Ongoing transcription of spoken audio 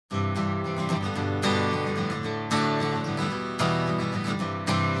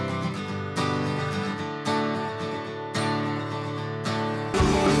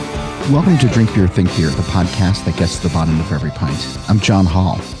Welcome to Drink Beer, Think Beer, the podcast that gets to the bottom of every pint. I'm John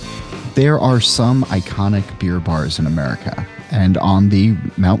Hall. There are some iconic beer bars in America, and on the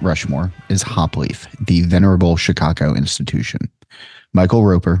Mount Rushmore is Hopleaf, the venerable Chicago institution. Michael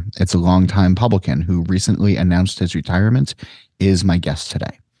Roper, it's a longtime publican who recently announced his retirement, is my guest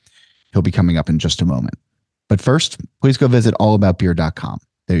today. He'll be coming up in just a moment. But first, please go visit allaboutbeer.com.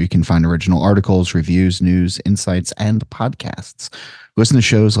 There you can find original articles, reviews, news, insights, and podcasts. Listen to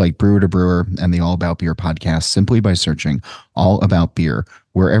shows like Brewer to Brewer and the All About Beer podcast simply by searching All About Beer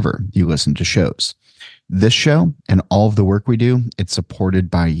wherever you listen to shows. This show and all of the work we do, it's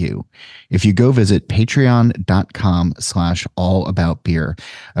supported by you. If you go visit patreon.com/allaboutbeer,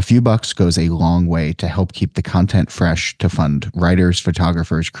 a few bucks goes a long way to help keep the content fresh to fund writers,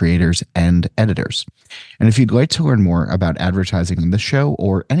 photographers, creators, and editors. And if you'd like to learn more about advertising in this show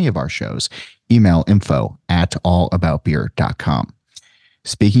or any of our shows, email info@allaboutbeer.com.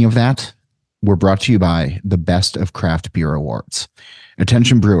 Speaking of that, we're brought to you by the Best of Craft Beer Awards.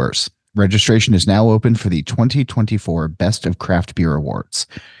 Attention brewers, registration is now open for the 2024 Best of Craft Beer Awards.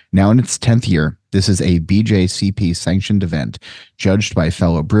 Now in its 10th year, this is a BJCP sanctioned event judged by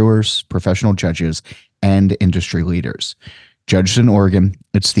fellow brewers, professional judges, and industry leaders. Judged in Oregon,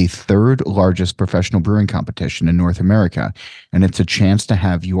 it's the third largest professional brewing competition in North America, and it's a chance to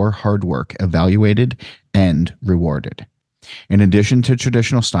have your hard work evaluated and rewarded. In addition to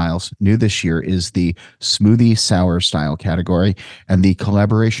traditional styles, new this year is the smoothie sour style category and the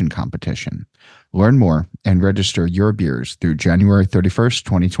collaboration competition. Learn more and register your beers through January 31st,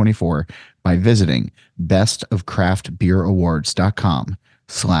 2024 by visiting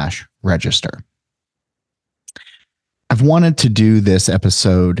bestofcraftbeerawards.com/register. I've wanted to do this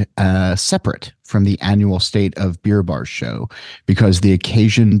episode separate from the annual State of Beer Bars show because the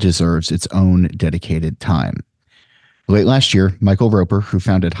occasion deserves its own dedicated time. Late last year, Michael Roper, who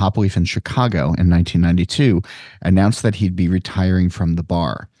founded Hopleaf in Chicago in 1992, announced that he'd be retiring from the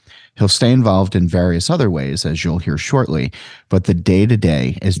bar. He'll stay involved in various other ways, as you'll hear shortly, but the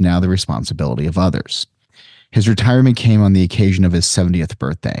day-to-day is now the responsibility of others. His retirement came on the occasion of his 70th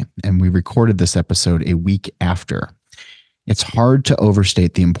birthday, and we recorded this episode a week after. It's hard to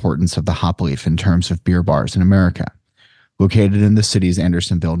overstate the importance of the Hopleaf in terms of beer bars in America. Located in the city's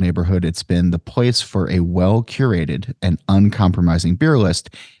Andersonville neighborhood, it's been the place for a well-curated and uncompromising beer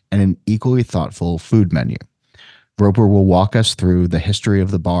list and an equally thoughtful food menu. Roper will walk us through the history of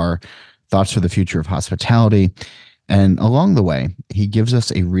the bar, thoughts for the future of hospitality, and along the way, he gives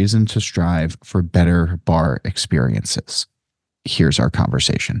us a reason to strive for better bar experiences. Here's our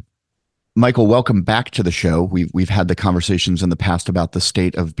conversation. Michael, welcome back to the show. We've had the conversations in the past about the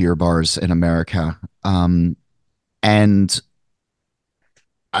state of beer bars in America. And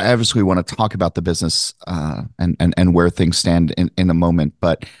I obviously want to talk about the business and where things stand in a moment,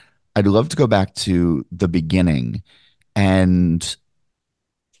 but I'd love to go back to the beginning and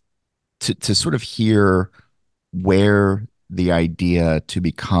to sort of hear where the idea to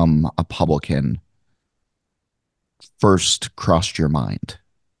become a publican first crossed your mind.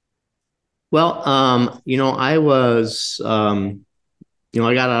 Well, I was, I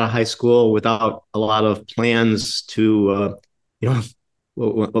got out of high school without a lot of plans to,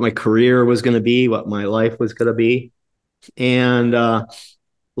 what my career was going to be, what my life was going to be. And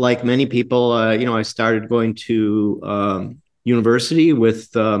like many people, I started going to university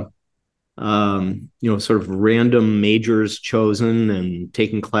with, sort of random majors chosen and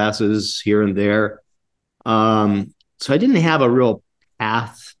taking classes here and there. So I didn't have a real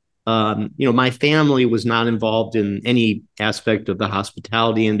path. My family was not involved in any aspect of the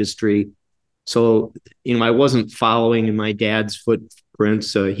hospitality industry. So, I wasn't following in my dad's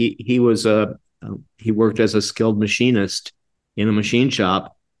footprints. He worked as a skilled machinist in a machine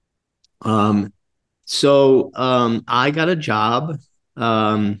shop. So I got a job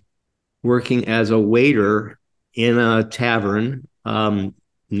working as a waiter in a tavern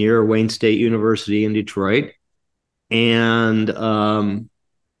near Wayne State University in Detroit. And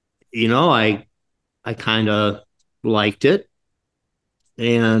I kind of liked it.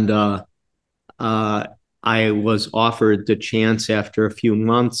 And I was offered the chance after a few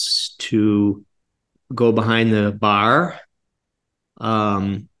months to go behind the bar.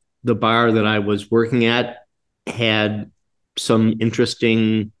 The bar that I was working at had some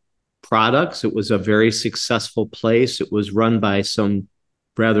interesting products. It was a very successful place. It was run by some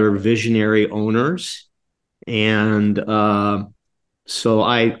rather visionary owners. And so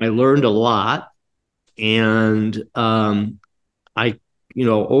I learned a lot, and over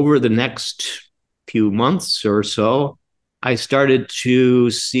the next few months or so, I started to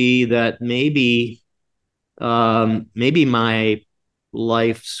see that maybe my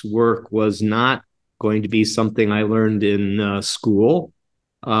life's work was not going to be something I learned in school,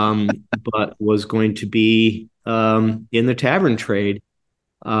 but was going to be in the tavern trade.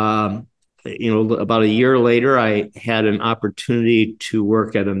 Um, about a year later, I had an opportunity to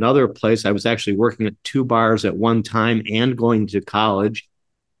work at another place. I was actually working at two bars at one time and going to college.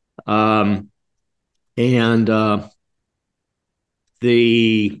 Um, and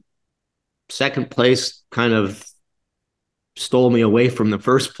the second place kind of stole me away from the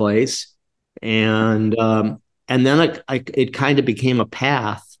first place, and then it kind of became a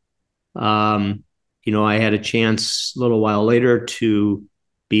path. Um, I had a chance a little while later to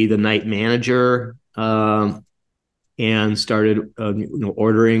be the night manager, and started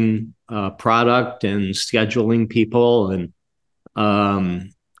ordering product and scheduling people, um,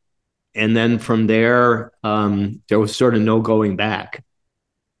 and then from there, there was sort of no going back.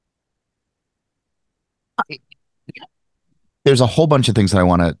 There's a whole bunch of things that I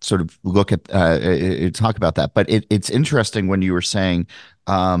want to sort of look at, talk about that. But it's interesting when you were saying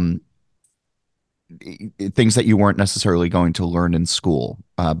um, things that you weren't necessarily going to learn in school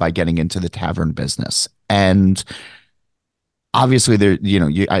by getting into the tavern business. And obviously, there,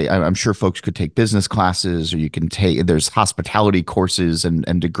 I'm sure folks could take business classes, or you can take, there's hospitality courses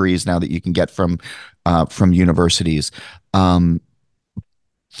and degrees now that you can get from universities. Um,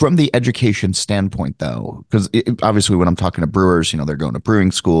 from the education standpoint, though, because obviously when I'm talking to brewers, they're going to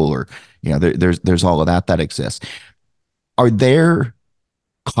brewing school, or there's all of that exists. Are there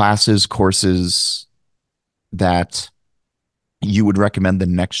classes, courses that you would recommend the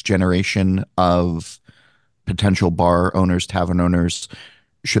next generation of potential bar owners, tavern owners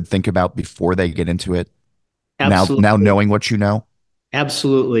should think about before they get into it? Now Absolutely. knowing what you know.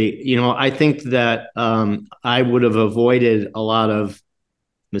 Absolutely. I think that I would have avoided a lot of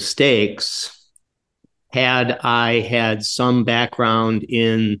mistakes had I had some background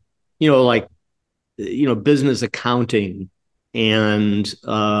in, like, business accounting and,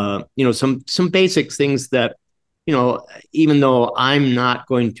 some basic things that, even though I'm not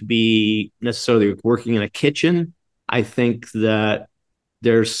going to be necessarily working in a kitchen, I think that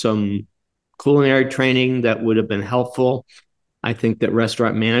there's some culinary training that would have been helpful. I think that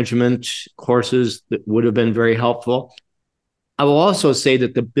restaurant management courses that would have been very helpful. I will also say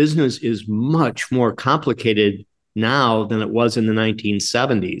that the business is much more complicated now than it was in the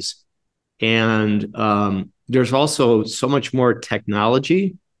 1970s. And there's also so much more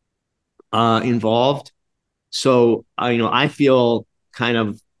technology involved. So, I feel kind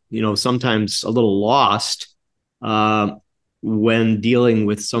of, sometimes a little lost uh, when dealing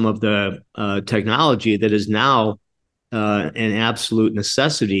with some of the technology that is now an absolute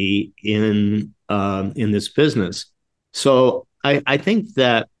necessity in this business. So I think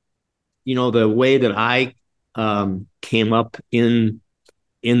that the way that I came up in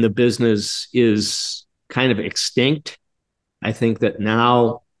the business is kind of extinct. I think that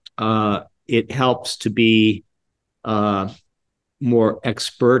now it helps to be uh, more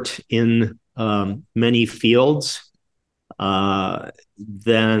expert in many fields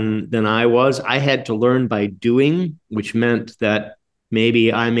than I was. I had to learn by doing, which meant that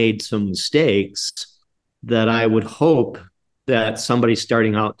maybe I made some mistakes that I would hope that somebody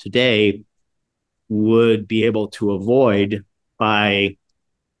starting out today would be able to avoid by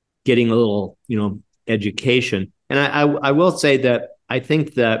getting a little, education. And I will say that I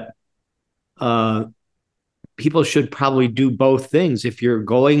think that uh, people should probably do both things. If you're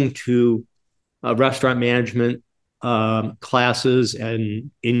going to restaurant management classes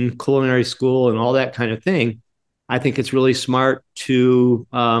and in culinary school and all that kind of thing, I think it's really smart to,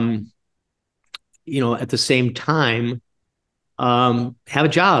 at the same time, have a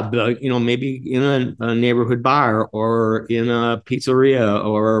job, maybe in a neighborhood bar or in a pizzeria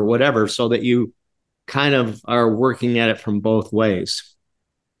or whatever, so that you kind of are working at it from both ways.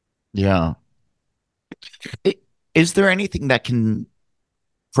 Yeah. I- Is there anything that can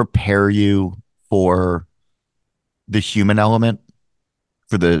prepare you for the human element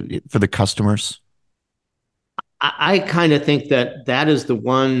for the customers? I kind of think that that is the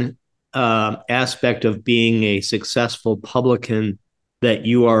one aspect of being a successful publican that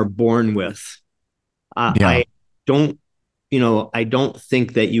you are born with. Yeah. I don't, I don't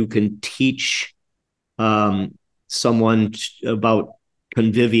think that you can teach um, someone about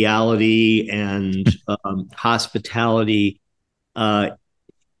conviviality and hospitality uh,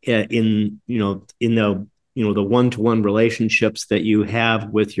 in the one-to-one relationships that you have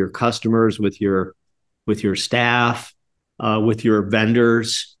with your customers, with your staff, with your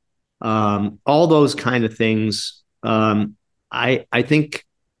vendors, all those kind of things. I think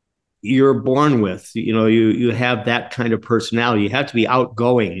you're born with. You have that kind of personality. You have to be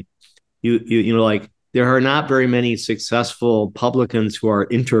outgoing. Like there are not very many successful publicans who are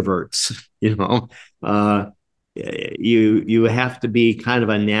introverts. Uh, you have to be kind of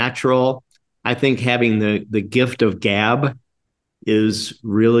a natural. I think having the gift of gab is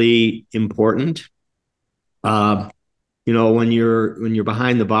really important. Uh, when you're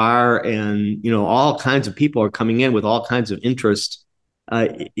behind the bar and all kinds of people are coming in with all kinds of interest,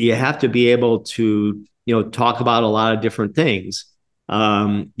 you have to be able to talk about a lot of different things.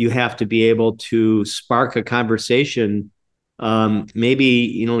 You have to be able to spark a conversation. Maybe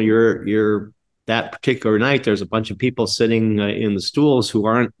you're that particular night there's a bunch of people sitting in the stools who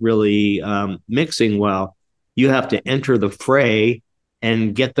aren't really mixing well. You have to enter the fray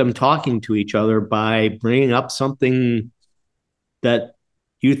and get them talking to each other by bringing up something that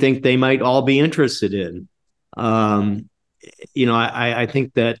you think they might all be interested in. Um, I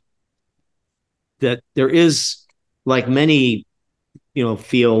think that there is, like many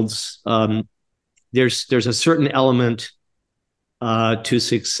fields, there's a certain element to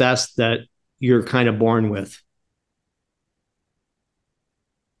success that you're kind of born with.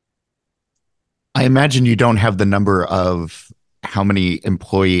 I imagine you don't have the number of how many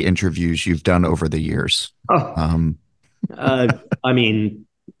employee interviews you've done over the years. Oh, Um, uh, I mean,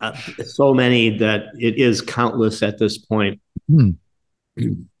 so many that it is countless at this point. hmm.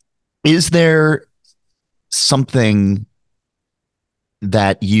 Is there something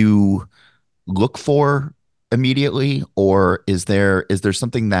that you look for immediately, or is there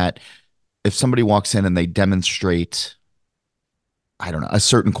something that if somebody walks in and they demonstrate, I don't know, a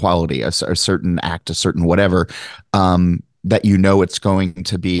certain quality, a certain act, a certain whatever, that it's going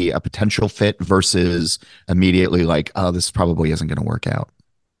to be a potential fit versus immediately like, oh, this probably isn't going to work out.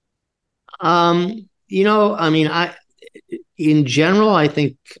 I mean, in general, I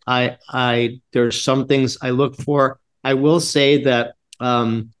think there's some things I look for. I will say that,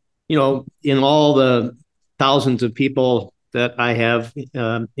 in all the thousands of people that I have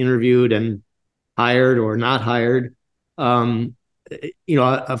interviewed and hired or not hired, um,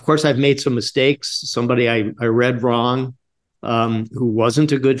 of course, I've made some mistakes. Somebody I read wrong, who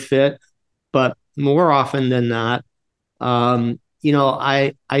wasn't a good fit, but more often than not, I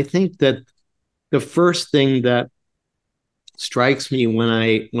think that the first thing that strikes me when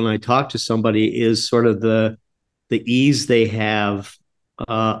I talk to somebody is sort of the ease they have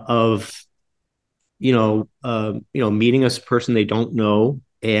of meeting a person they don't know,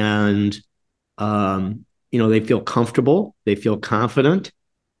 and they feel comfortable, they feel confident,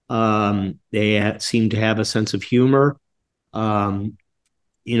 they seem to have a sense of humor. um,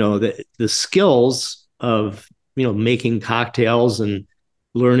 the skills of making cocktails and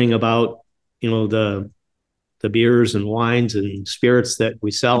learning about the beers and wines and spirits that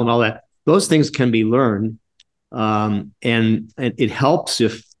we sell and all that. Those things can be learned, and it helps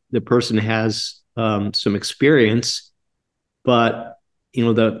if the person has some experience. But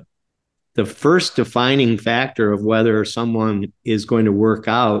the first defining factor of whether someone is going to work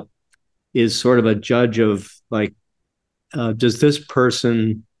out is sort of a judge of, like, does this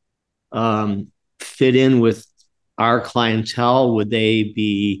person um, fit in with our clientele? Would they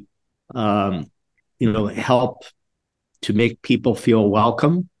be help to make people feel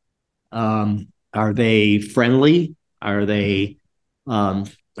welcome? Are they friendly? Um,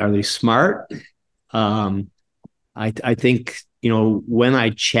 are they smart? Um, I think when I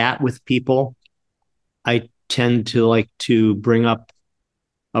chat with people, I tend to like to bring up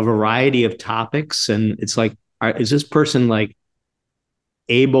a variety of topics, and it's like, is this person like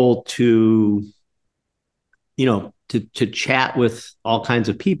able to to chat with all kinds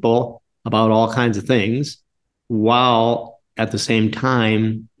of people about all kinds of things, while at the same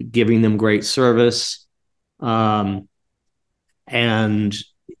time giving them great service. Um, and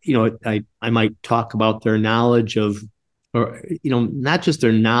I might talk about their knowledge of, or not just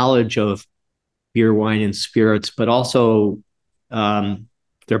their knowledge of beer, wine, and spirits, but also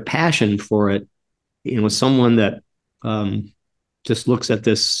their passion for it. Someone that just looks at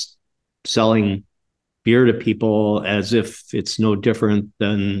this selling beer to people as if it's no different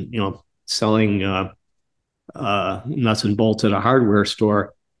than selling nuts and bolts at a hardware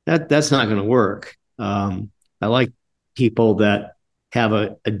store. That's not going to work. I like people that have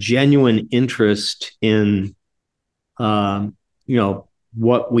a genuine interest in um,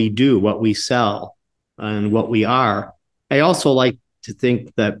 what we do, what we sell, and what we are. I also like to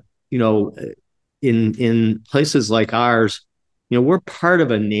think that in places like ours, we're part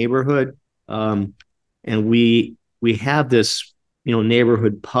of a neighborhood, and we have this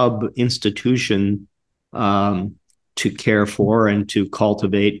neighborhood pub institution, to care for and to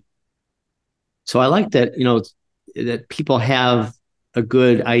cultivate. So I like that, that people have a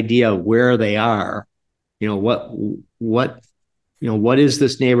good idea where they are. What what is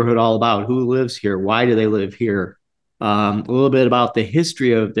this neighborhood all about? Who lives here? Why do they live here? A little bit about the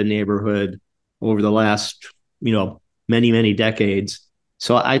history of the neighborhood over the last, many, many decades.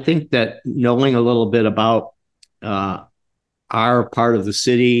 So I think that knowing a little bit about uh, our part of the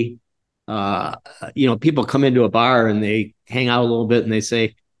city, uh, people come into a bar and they hang out a little bit and they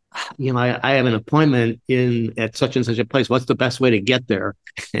say, I have an appointment in at such and such a place. What's the best way to get there?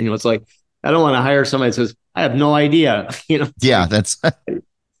 And it's like, I don't want to hire somebody that says, I have no idea. It's Yeah, like, that's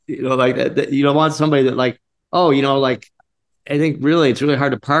like that, you don't want somebody that like, oh, I think really it's really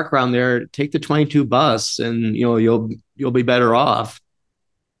hard to park around there. Take the 22 bus and you'll be better off.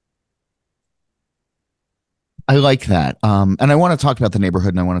 I like that. And I want to talk about the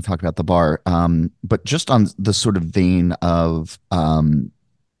neighborhood and I want to talk about the bar. But just on the sort of vein of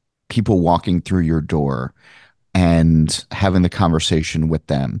people walking through your door and having the conversation with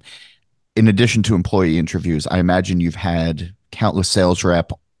them. In addition to employee interviews, I imagine you've had countless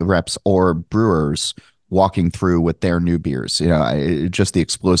reps or brewers walking through with their new beers. Just the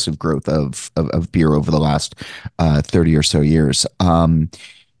explosive growth of beer over the last 30 or so years.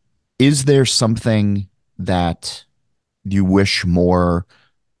 Is there something that you wish more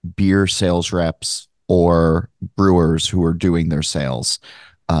beer sales reps or brewers who are doing their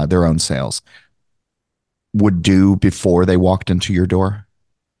own sales, would do before they walked into your door?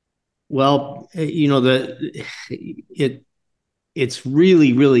 Well, it it's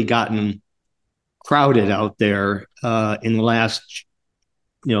really, really gotten crowded out there in the last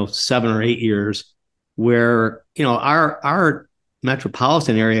 7 or 8 years, where our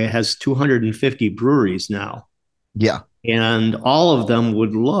metropolitan area has 250 breweries now, Yeah. and all of them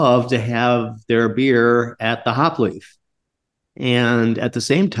would love to have their beer at the Hopleaf. And at the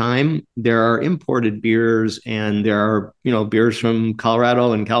same time, there are imported beers, and there are beers from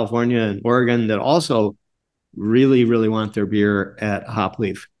Colorado and California and Oregon that also really, really want their beer at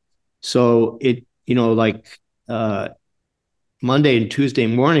Hopleaf. So it, like uh, Monday and Tuesday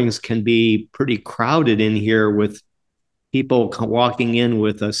mornings can be pretty crowded in here with people walking in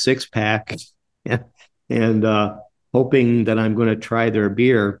with a 6 pack and hoping that I'm going to try their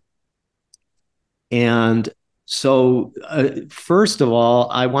beer. And so, first of all,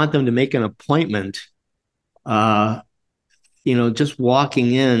 I want them to make an appointment. Uh, just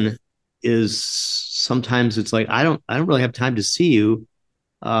walking in is sometimes it's like I don't really have time to see you.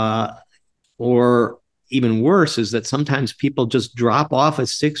 Uh, or even worse is that sometimes people just drop off a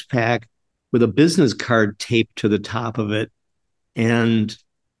 6 pack with a business card taped to the top of it. And,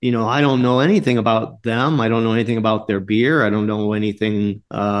 I don't know anything about them. I don't know anything about their beer. I don't know anything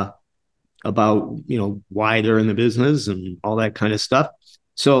about, why they're in the business and all that kind of stuff.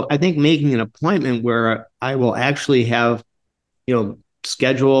 So I think making an appointment where I will actually have,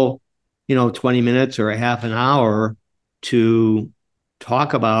 schedule, 20 minutes or a half an hour to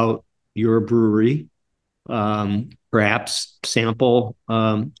talk about your brewery, perhaps sample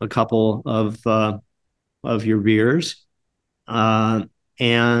a couple of your beers, uh,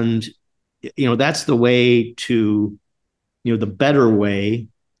 and that's the way to the better way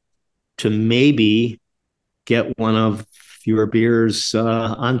to maybe get one of your beers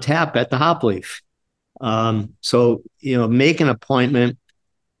on tap at the Hopleaf. So make an appointment,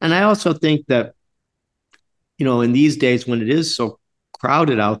 and I also think that in these days when it is so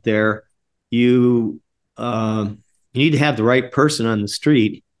crowded out there, you you need to have the right person on the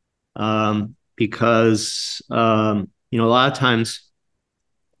street, because a lot of times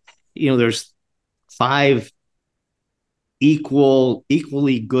there's five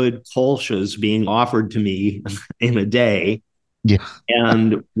equally good Kolsch's being offered to me in a day, Yeah.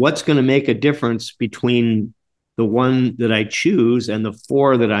 and what's going to make a difference between the one that I choose and the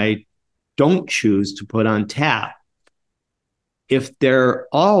four that I don't choose to put on tap? If they're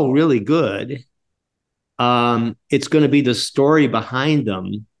all really good, it's going to be the story behind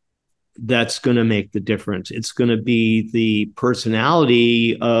them that's going to make the difference. It's going to be the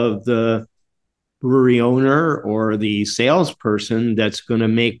personality of the brewery owner or the salesperson that's going to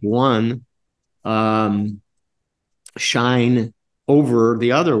make one um, shine over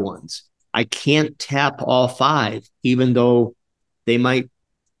the other ones. I can't tap all five, even though they might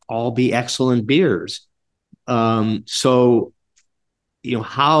all be excellent beers. So,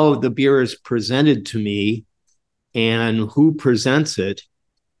 how the beer is presented to me and who presents it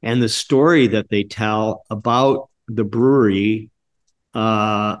and the story that they tell about the brewery,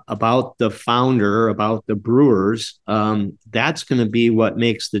 about the founder, about the brewers, that's going to be what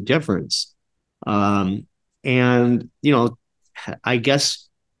makes the difference. And, I guess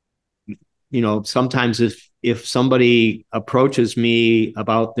sometimes if somebody approaches me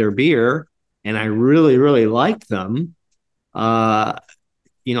about their beer and I really, really like them, uh,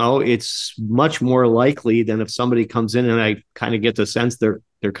 it's much more likely than if somebody comes in and I kind of get the sense they're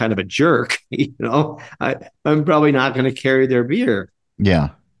kind of a jerk. I'm probably not going to carry their beer. Yeah.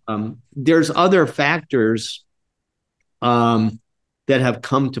 There's other factors um, that have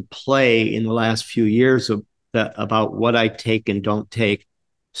come to play in the last few years about what I take and don't take.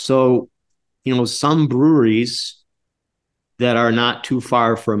 So, some breweries that are not too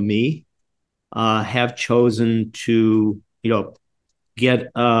far from me have chosen to,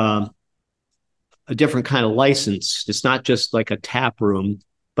 get a different kind of license. It's not just like a tap room,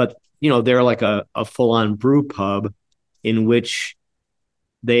 but they're like a full-on brew pub in which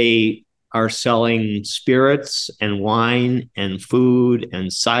they are selling spirits and wine and food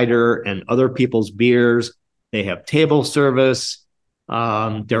and cider and other people's beers. They have table service.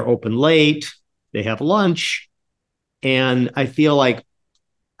 They're open late. They have lunch. And I feel like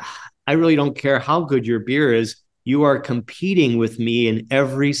I really don't care how good your beer is. You are competing with me in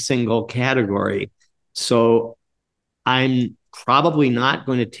every single category. So I'm probably not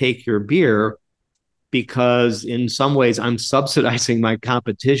going to take your beer because in some ways I'm subsidizing my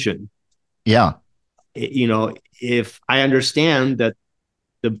competition. Yeah. If I understand that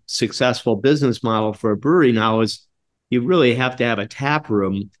the successful business model for a brewery now is you really have to have a tap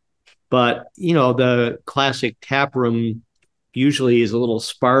room, but the classic tap room usually is a little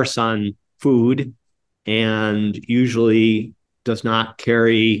sparse on food and usually does not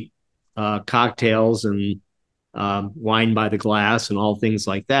carry cocktails and wine by the glass and all things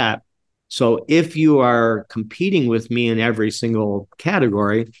like that. So if you are competing with me in every single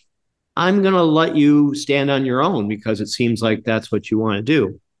category, I'm going to let you stand on your own because it seems like that's what you want to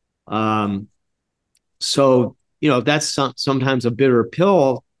do. Um, so, that's sometimes a bitter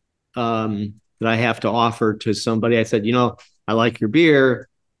pill that I have to offer to somebody. I said, I like your beer,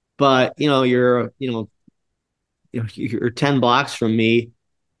 but you're 10 blocks from me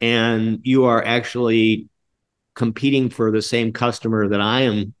and you are actually competing for the same customer that I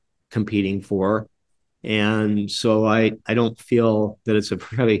am competing for. And so I don't feel that it's a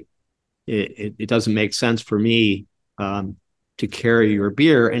really, it doesn't make sense for me to carry your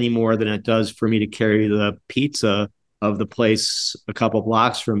beer any more than it does for me to carry the pizza of the place a couple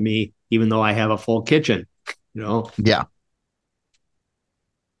blocks from me, even though I have a full kitchen, you know? Yeah.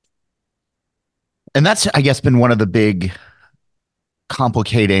 And that's, I guess, been one of the big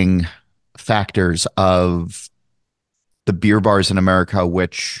complicating factors of the beer bars in America,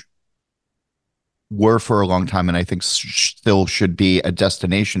 which were for a long time, and I think still should be a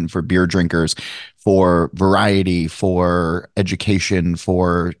destination for beer drinkers, for variety, for education,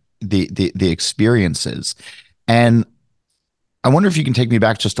 for the experiences. And I wonder if you can take me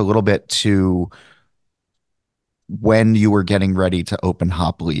back just a little bit to when you were getting ready to open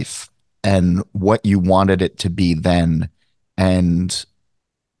Hopleaf and what you wanted it to be then and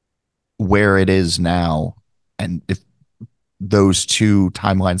where it is now, and if those two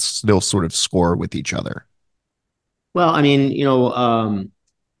timelines still sort of score with each other. Well, I mean,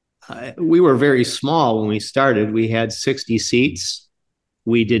 we were very small when we started. We had 60 seats.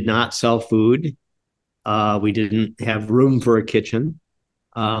 We did not sell food. We didn't have room for a kitchen.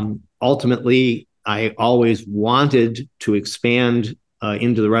 Ultimately, I always wanted to expand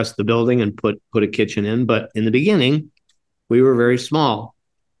into the rest of the building and put a kitchen in, but in the beginning, we were very small,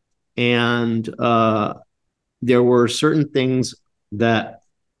 and there were certain things that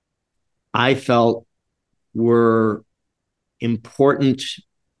I felt were important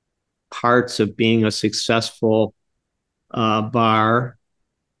parts of being a successful bar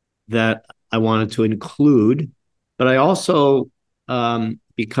that I wanted to include. But I also,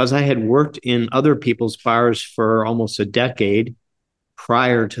 because I had worked in other people's bars for almost a decade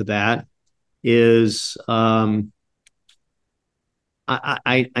prior to that, is I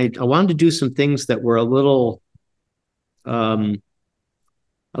wanted to do some things that were um,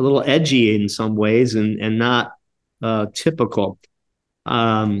 a little edgy in some ways and not typical.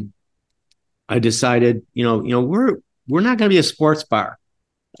 Um, I decided, we're not going to be a sports bar.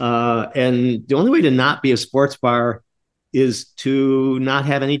 And the only way to not be a sports bar is to not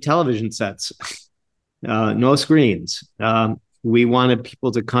have any television sets, no screens. We wanted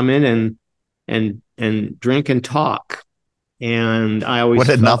people to come in and drink and talk. And I always What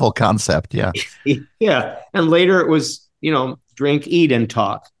a felt, novel concept. Yeah. yeah. And later it was, drink, eat, and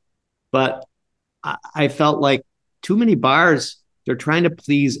talk. But I felt like too many bars, they're trying to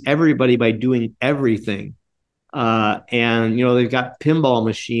please everybody by doing everything. And they've got pinball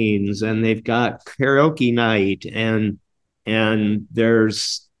machines and they've got karaoke night and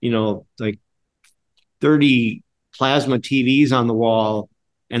there's like 30 plasma TVs on the wall,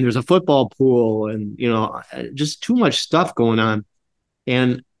 and there's a football pool, and just too much stuff going on.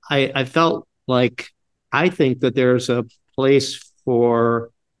 And I felt like I think that there's a place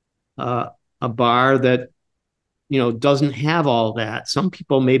for uh, a bar that doesn't have all that. Some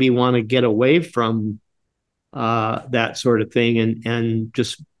people maybe want to get away from that sort of thing, and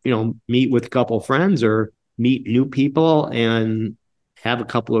just meet with a couple of friends or meet new people and have a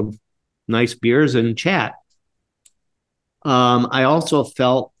couple of nice beers and chat. I also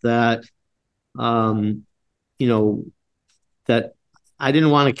felt that um, you know that I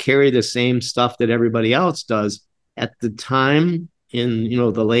didn't want to carry the same stuff that everybody else does. At the time, in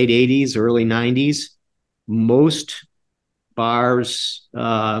the late '80s, early '90s, most bars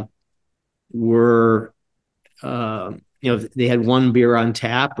were they had one beer on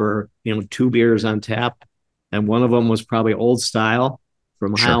tap, or two beers on tap, and one of them was probably Old Style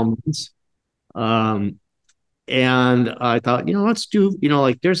from Sure. Heilman's. Um, and I thought, let's do,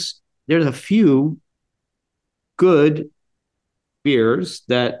 like there's a few good beers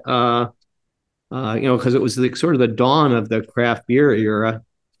that because it was sort of the dawn of the craft beer era.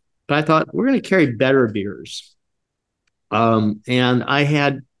 But I thought we're going to carry better beers. And I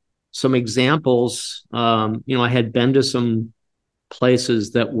had some examples. I had been to some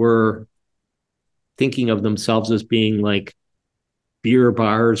places that were thinking of themselves as being like beer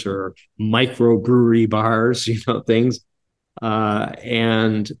bars or microbrewery bars, things.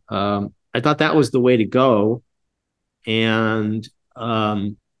 And I thought that was the way to go. And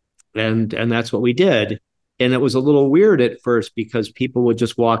and that's what we did. And it was a little weird at first because people would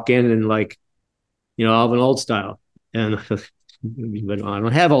just walk in and like, I'll have an Old Style, and but I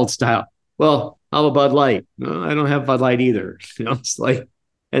don't have Old Style. Well, I'll have a Bud Light. No, I don't have Bud Light either. It's like,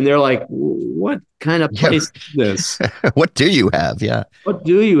 and they're like, what kind of Yeah. place is this? What do you have? Yeah. What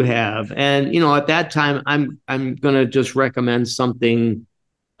do you have? And at that time, I'm gonna just recommend something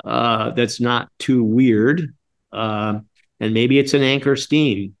that's not too weird, uh, and maybe it's an Anchor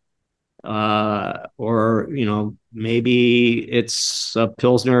Steam, or maybe it's a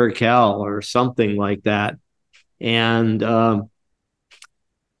Pilsner Cal or something like that. And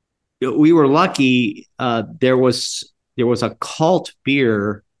we were lucky. There was a cult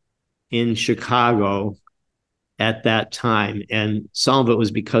beer in Chicago at that time, and some of it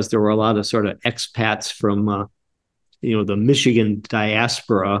was because there were a lot of sort of expats from the Michigan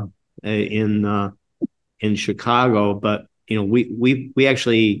diaspora in Chicago. But we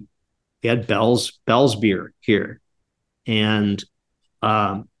actually had Bell's beer here, and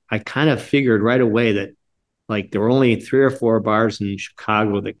I kind of figured right away that like there were only 3 or 4 bars in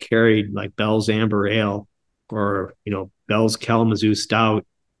Chicago that carried like Bell's Amber Ale or Bell's Kalamazoo Stout,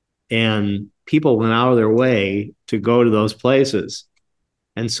 and people went out of their way to go to those places.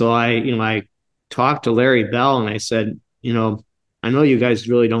 And so I talked to Larry Bell and I said, I know you guys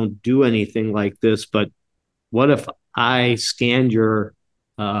really don't do anything like this, but what if I scanned your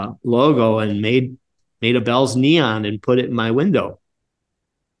logo and made a Bell's neon and put it in my window?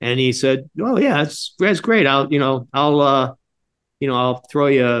 And he said, "Oh yeah, that's great. I'll throw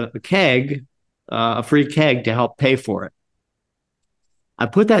you a keg, a free keg to help pay for it." I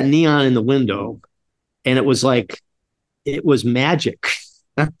put that neon in the window, and it was magic.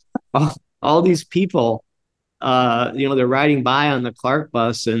 all these people, they're riding by on the Clark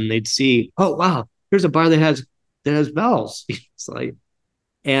bus, and they'd see, oh wow, here's a bar that has bells. It's like,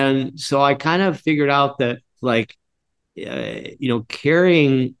 and so I kind of figured out that like,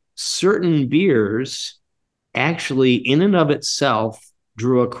 carrying certain beers actually in and of itself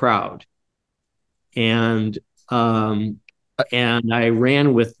drew a crowd, and um, and I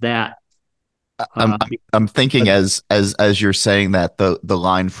ran with that. I'm Uh, I'm thinking as you're saying that the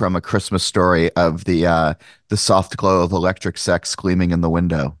line from A Christmas Story of the soft glow of electric sex gleaming in the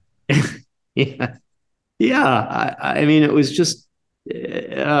window. yeah, yeah. I mean, it was just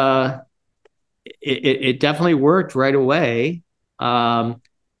it definitely worked right away. And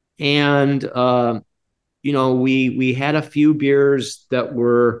we had a few beers that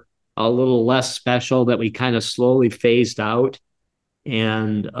were a little less special that we kind of slowly phased out.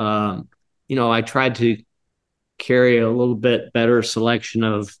 And I tried to carry a little bit better selection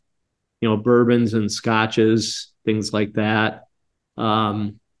of bourbons and scotches, things like that.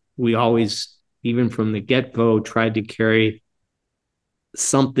 We always, even from the get-go, tried to carry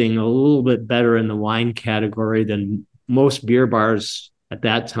something a little bit better in the wine category than most beer bars at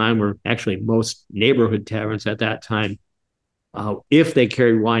that time, or actually most neighborhood taverns at that time. If they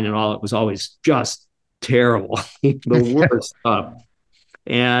carried wine at all, it was always just terrible, the worst stuff.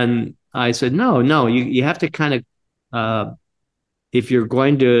 And I said, no, you have to kind of if you're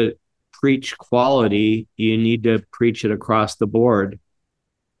going to preach quality, you need to preach it across the board.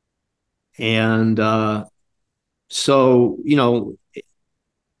 And so,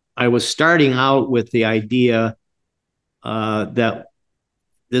 I was starting out with the idea that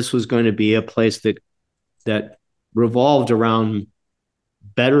this was going to be a place that revolved around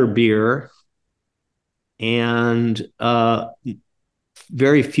better beer and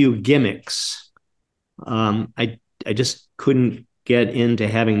very few gimmicks. I just couldn't get into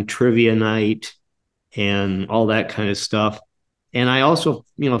having trivia night and all that kind of stuff. And I also,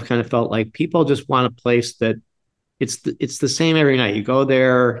 kind of felt like people just want a place that it's the same every night. You go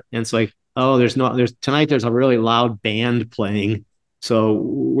there and it's like, oh, there's tonight there's a really loud band playing, so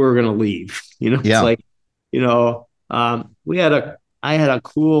we're gonna leave. It's Yeah. like, we had a I had a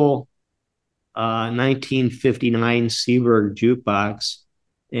cool 1959 Seaberg jukebox,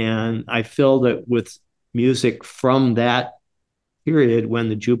 and I filled it with music from that period when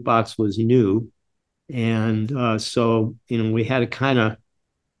the jukebox was new. And so, we had a kind of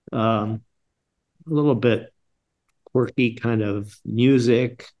a little bit quirky kind of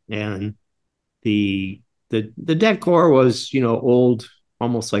music, and the decor was, old,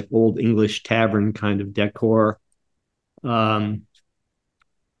 almost like old English tavern kind of decor. Um,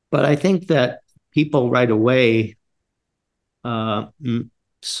 but I think that people right away uh,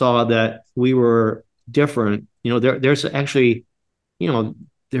 saw that we were different. There's actually, you know,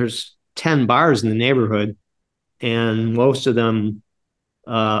 there's 10 bars in the neighborhood, and most of them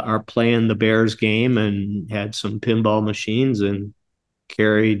are playing the Bears game and had some pinball machines and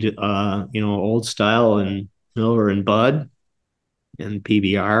carried, old style and Miller and Bud and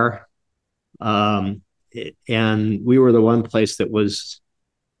PBR. Um, and we were the one place that was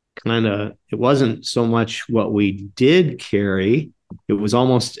it wasn't so much what we did carry, it was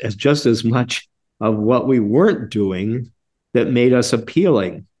almost as just as much of what we weren't doing that made us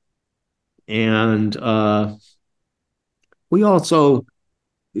appealing. And we also,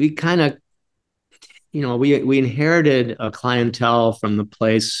 we kind of, we inherited a clientele from the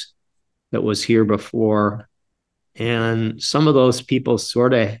place that was here before. And some of those people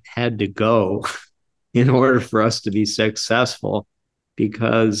sort of had to go in order for us to be successful,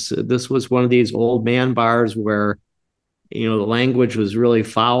 because this was one of these old man bars where, the language was really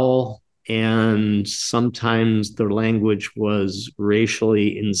foul, and sometimes the language was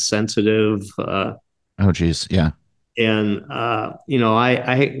racially insensitive. Oh, geez. Yeah. And I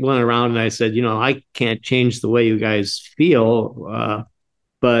went around and I said, I can't change the way you guys feel,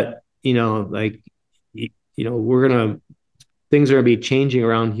 but like, we're gonna things are gonna be changing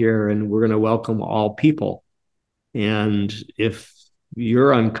around here, and we're gonna welcome all people. And if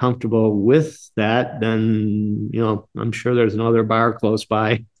you're uncomfortable with that, then I'm sure there's another bar close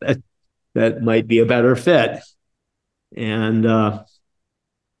by that might be a better fit. And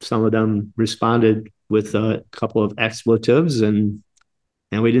some of them responded with a couple of expletives, and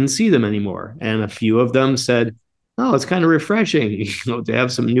we didn't see them anymore. And a few of them said, "Oh, it's kind of refreshing, to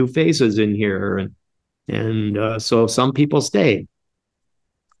have some new faces in here." And so some people stayed,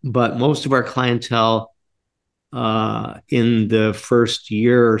 but most of our clientele in the first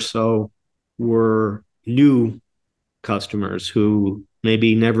year or so were new customers who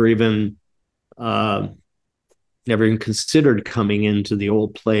maybe uh, never even considered coming into the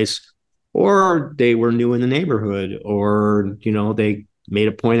old place, or they were new in the neighborhood, or they made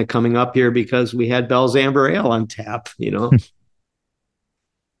a point of coming up here because we had Bell's Amber Ale on tap.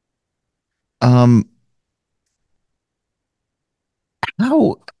 Um,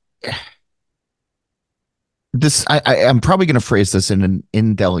 how I'm probably going to phrase this in an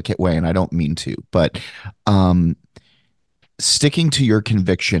indelicate way, and I don't mean to, but um, sticking to your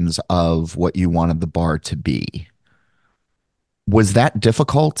convictions of what you wanted the bar to be, was that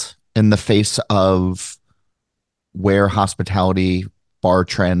difficult in the face of where hospitality, bar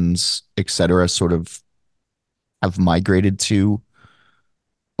trends, etc., sort of have migrated to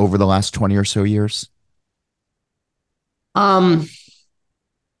over the last 20 or so years? um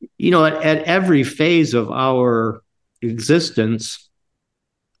at every phase of our existence,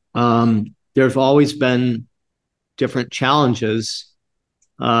 there's always been different challenges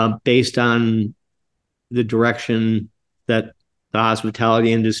based on the direction that the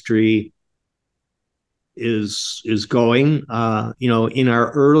hospitality industry is going. In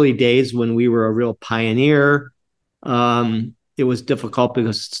our early days when we were a real pioneer, it was difficult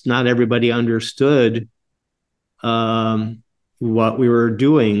because not everybody understood what we were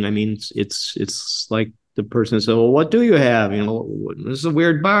doing. I mean, it's like the person said, "Well, what do you have? This is a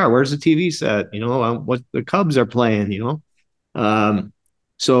weird bar. Where's the TV set? What the Cubs are playing.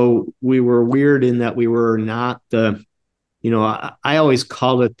 So we were weird in that we were not the I always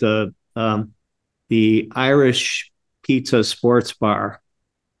called it the Irish pizza sports bar,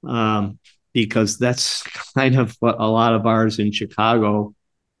 um, because that's kind of what a lot of bars in Chicago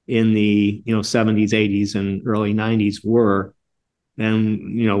in the 70s, 80s, and early 90s were.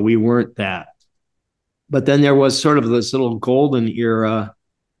 And we weren't that. But then there was sort of this little golden era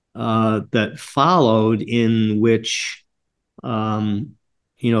that followed, in which um,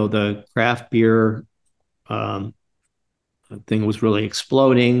 the craft beer um, thing was really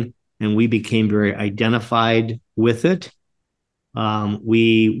exploding, and we became very identified with it.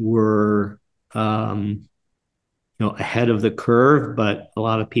 We were ahead of the curve, but a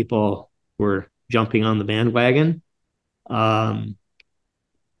lot of people were jumping on the bandwagon. Um,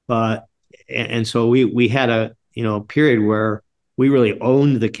 but and so we had a period where we really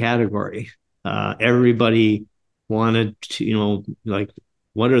owned the category. Everybody wanted to, like,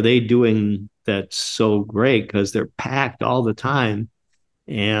 what are they doing that's so great? Because they're packed all the time.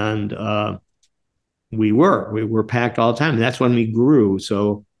 And we were packed all the time. And that's when we grew.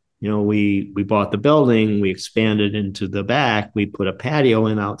 So we bought the building, we expanded into the back, we put a patio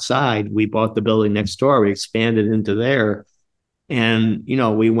in outside, we bought the building next door, we expanded into there. And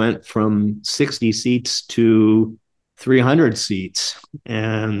we went from 60 seats to 300 seats.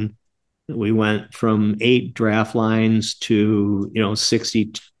 And we went from 8 draft lines to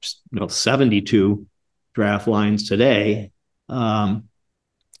 60, 72 draft lines today. And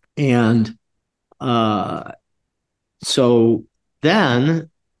uh, so then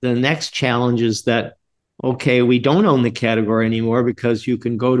the next challenge is that, okay, we don't own the category anymore, because you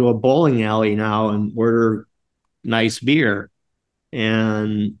can go to a bowling alley now and order nice beer.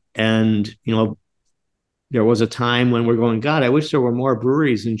 And there was a time when we're going, God, I wish there were more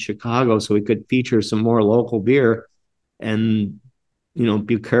breweries in Chicago so we could feature some more local beer. And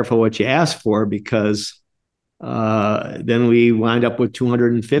be careful what you ask for, because then we wind up with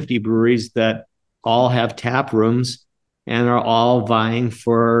 250 breweries that all have tap rooms and are all vying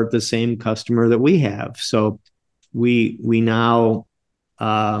for the same customer that we have. So we now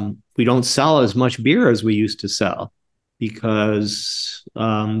we don't sell as much beer as we used to sell, because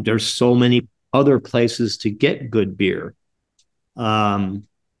there's so many other places to get good beer. Um,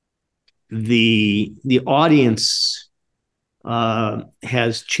 the audience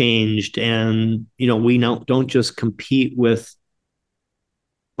has changed, and we don't just compete with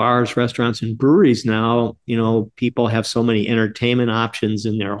bars, restaurants, and breweries now. People have so many entertainment options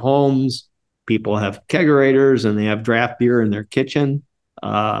in their homes. People have kegerators, and they have draft beer in their kitchen.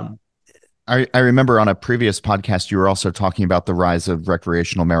 Um, I remember on a previous podcast, you were also talking about the rise of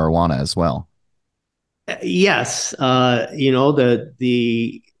recreational marijuana as well. yes,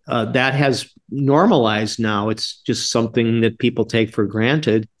 the that has normalized now. It's just something that people take for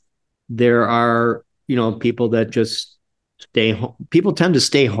granted. There are people that just stay home. People tend to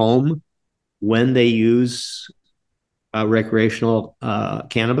stay home when they use recreational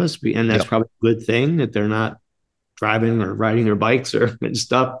cannabis, and that's Yep. probably a good thing that they're not driving or riding their bikes or and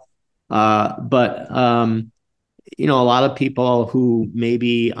stuff. But a lot of people who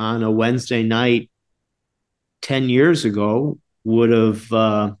maybe on a Wednesday night 10 years ago would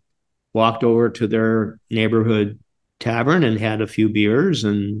have walked over to their neighborhood tavern and had a few beers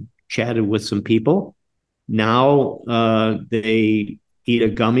and chatted with some people. Now they eat a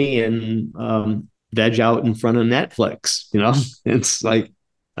gummy and veg out in front of Netflix. It's like,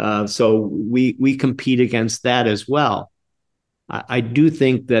 so we compete against that as well. I do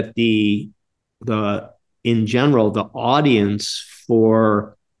think that the in general the audience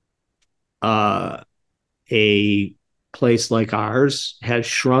for uh, a place like ours has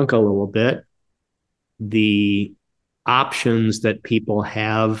shrunk a little bit. The options that people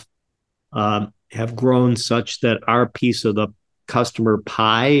have grown such that our piece of the customer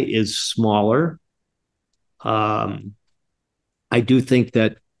pie is smaller. Um, I do think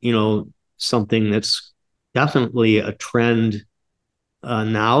that something that's definitely a trend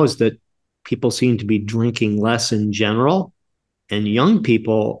now is that people seem to be drinking less in general, and young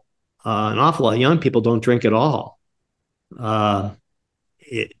people, an awful lot of young people don't drink at all. Uh,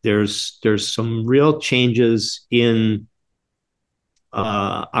 there's some real changes in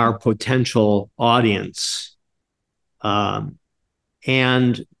our potential audience, um,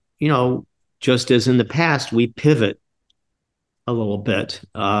 and just as in the past, we pivot a little bit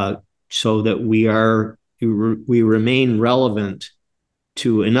so that we remain relevant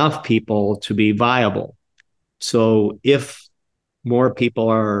to enough people to be viable. So if more people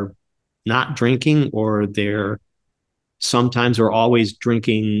are not drinking, or they're sometimes or always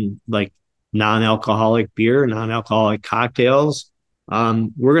drinking like non-alcoholic beer, non-alcoholic cocktails,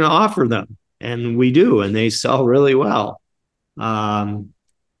 we're going to offer them, and we do, and they sell really well. Um,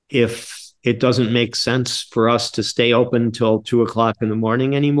 if it doesn't make sense for us to stay open till 2 o'clock in the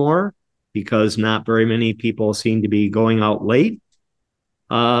morning anymore, because not very many people seem to be going out late,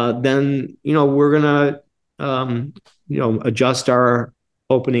 then we're gonna adjust our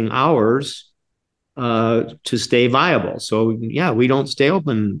opening hours to stay viable. So yeah, we don't stay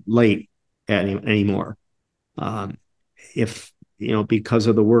open late anymore. Um, if because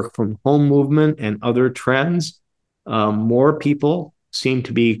of the work from home movement and other trends, more people seem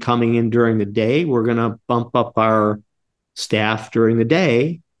to be coming in during the day. We're going to bump up our staff during the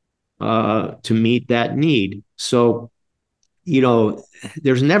day to meet that need. So, you know,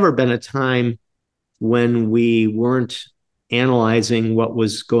 there's never been a time when we weren't analyzing what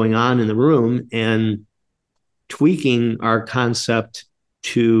was going on in the room and tweaking our concept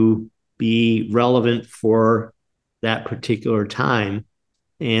to be relevant for that particular time.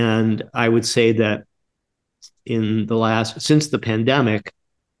 And I would say that since the pandemic,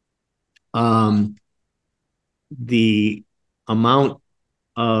 um, the amount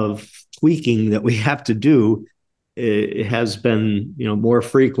of tweaking that we have to do, it has been, more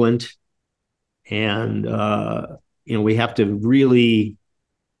frequent. And, we have to really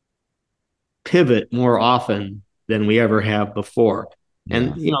pivot more often than we ever have before. Yeah.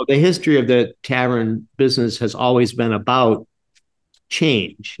 And, the history of the tavern business has always been about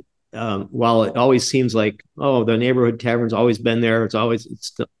change. While it always seems like, oh, the neighborhood tavern's always been there, it's always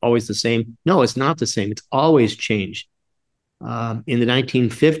the same. No, it's not the same. It's always changed. In the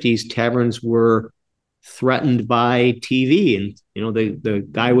 1950s, taverns were threatened by TV, and the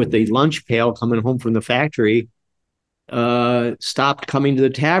guy with the lunch pail coming home from the factory stopped coming to the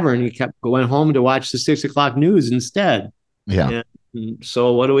tavern. He kept going home to watch the 6 o'clock news instead. Yeah. And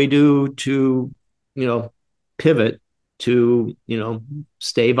so, what do we do to, pivot to,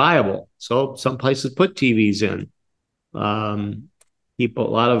 stay viable? So, some places put TVs in. A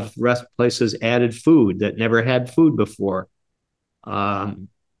lot of rest places added food that never had food before. Um,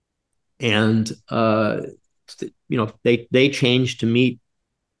 and, they changed to meet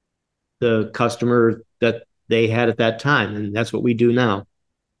the customer that they had at that time. And that's what we do now.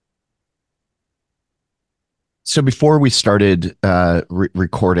 So before we started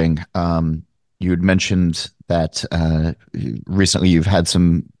recording, you had mentioned that recently you've had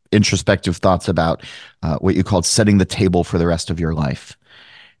some introspective thoughts about what you called setting the table for the rest of your life.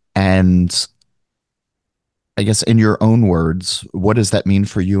 And I guess in your own words, what does that mean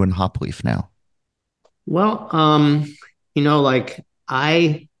for you and Hopleaf now? Well, like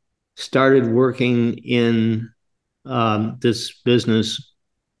I started working in this business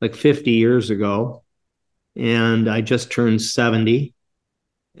like 50 years ago, and I just turned 70.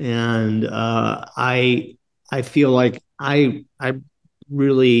 And I feel like I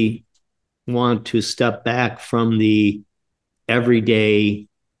really want to step back from the everyday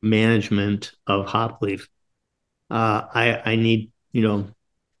management of Hopleaf. I need,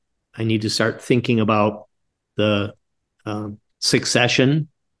 I need to start thinking about the succession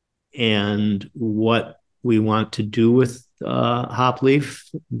and what we want to do with Hopleaf.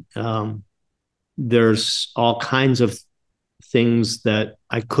 There's all kinds of things that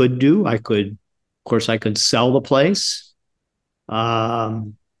I could do. Of course, I could sell the place.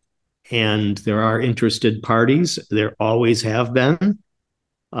 Um, and there are interested parties. There always have been.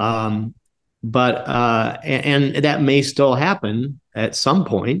 Um, and that may still happen at some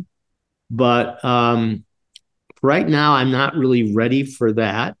point. But right now, I'm not really ready for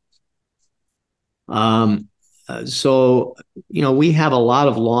that. Um, so, we have a lot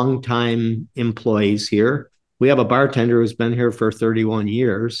of longtime employees here. We have a bartender who's been here for 31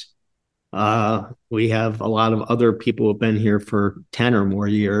 years. We have a lot of other people who have been here for 10 or more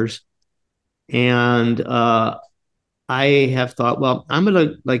years. And I have thought, well, I'm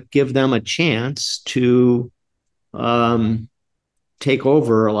going to give them a chance to take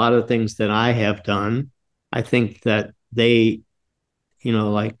over a lot of things that I have done. I think that they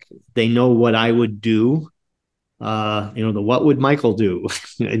know what I would do. The what would Michael do?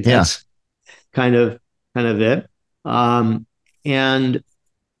 And Yeah. that's kind of it. Um, and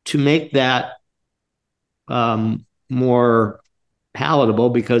to make that more palatable,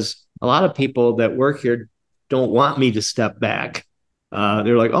 because a lot of people that work here don't want me to step back.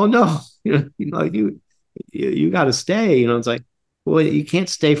 They're like, "Oh no, you got to stay." It's like, well, you can't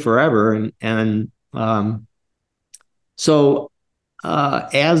stay forever, and so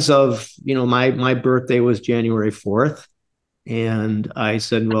as of my birthday was January 4th, and I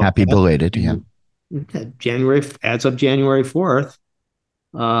said, well, Happy belated. Yeah. As of January 4th,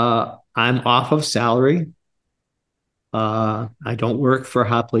 I'm off of salary. I don't work for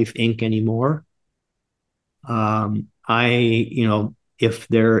Hopleaf Inc. anymore. if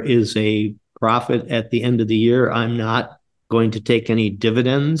there is a profit at the end of the year, I'm not going to take any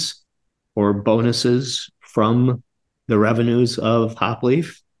dividends or bonuses from the revenues of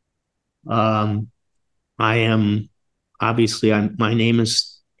Hopleaf. Um, I am obviously my name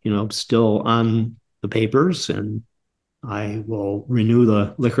is still on the papers, and I will renew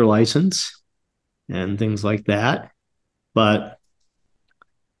the liquor license and things like that. But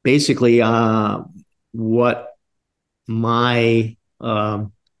basically, what my uh,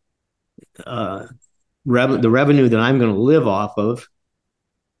 the revenue that I'm going to live off of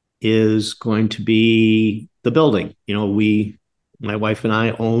is going to be the building. My wife and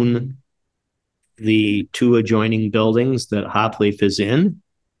I own the two adjoining buildings that Hopleaf is in.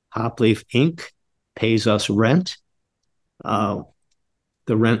 Hopleaf Inc. pays us rent. Uh,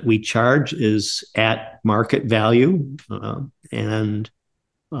 the rent we charge is at market value. And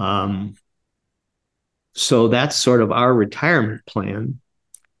um, so that's sort of our retirement plan.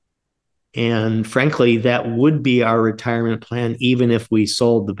 And frankly, that would be our retirement plan even if we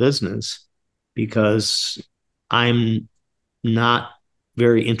sold the business, because I'm not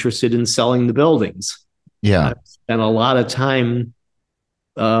very interested in selling the buildings. Yeah. I've spent a lot of time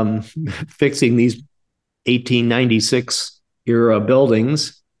fixing these 1896 era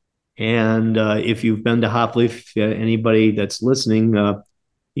buildings. And if you've been to Hopleaf, anybody that's listening,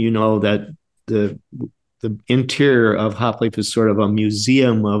 you know that the the interior of Hopleaf is sort of a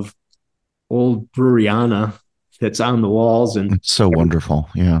museum of old Bruriana that's on the walls, and It's so wonderful.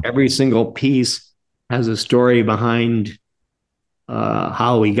 Yeah. every single piece has a story behind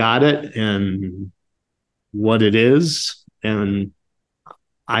how we got it and what it is. And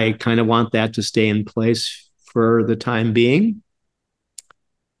I kind of want that to stay in place for the time being.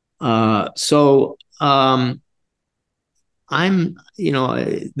 So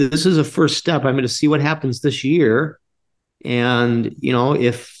this is a first step. I'm going to see what happens this year. And,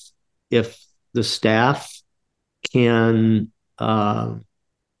 if the staff can,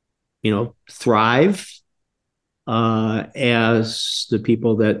 thrive as the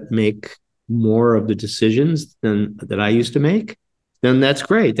people that make more of the decisions than that I used to make, then that's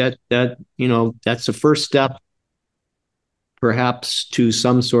great. That's the first step, perhaps, to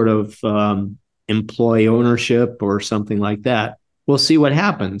some sort of employee ownership or something like that. We'll see what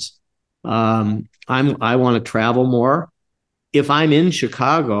happens. I want to travel more. If I'm in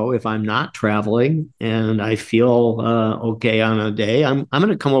Chicago, if I'm not traveling and I feel okay on a day, I'm going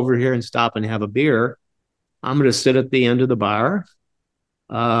to come over here and stop and have a beer. I'm going to sit at the end of the bar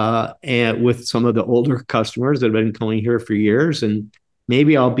and with some of the older customers that have been coming here for years, and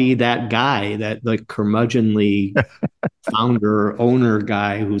maybe I'll be that guy, that like curmudgeonly founder owner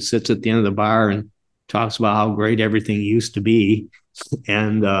guy who sits at the end of the bar and talks about how great everything used to be.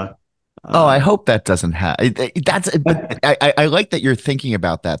 And Oh, I uh, hope that doesn't happen. That's, but I like that you're thinking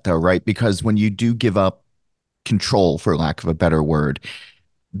about that though, right? Because when you do give up control, for lack of a better word,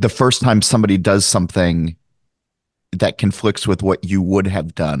 the first time somebody does something that conflicts with what you would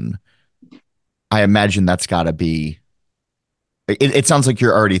have done, I imagine that's got to be, it sounds like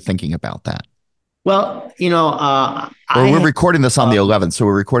you're already thinking about that. well, Or we're recording this on the um, 11th, so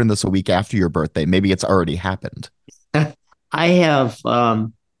we're recording this a week after your birthday. Maybe it's already happened. I have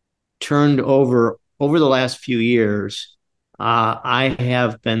turned over the last few years. I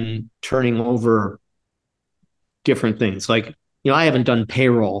have been turning over different things. Like, I haven't done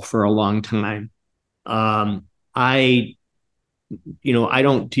payroll for a long time. Um, I, I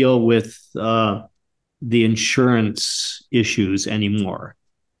don't deal with the insurance issues anymore.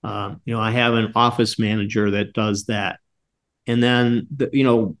 I have an office manager that does that. And then,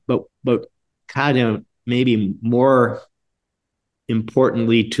 but kind of maybe more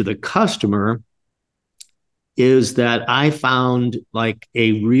importantly to the customer is that I found like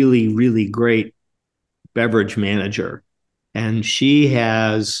a really, really great beverage manager. And she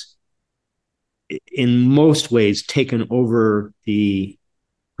has, in most ways, taken over the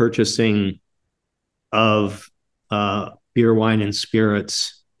purchasing of beer, wine, and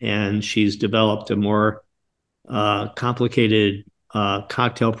spirits. And she's developed a more complicated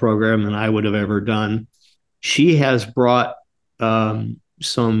cocktail program than I would have ever done. She has brought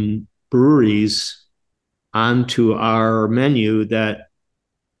some breweries onto our menu that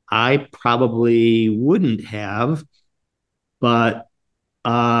I probably wouldn't have, but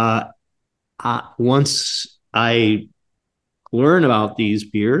once I learn about these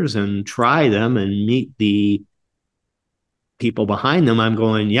beers and try them and meet the people behind them, I'm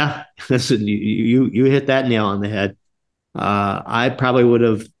going, yeah, listen, you hit that nail on the head. I probably would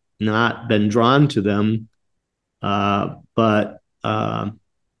have not been drawn to them, but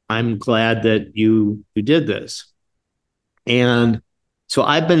I'm glad that you did this. And so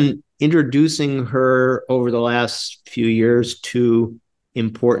I've been introducing her over the last few years to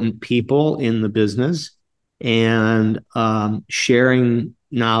important people in the business and sharing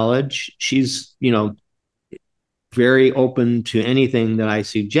knowledge. She's, very open to anything that I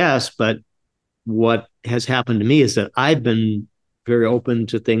suggest, but what has happened to me is that I've been very open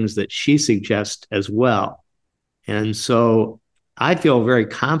to things that she suggests as well. And so I feel very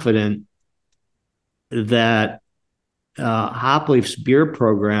confident that Hopleaf's beer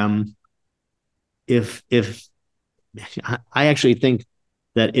program, if I actually think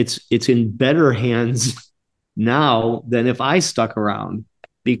that it's in better hands now than if I stuck around,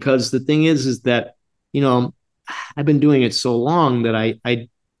 because the thing is that you know I've been doing it so long that I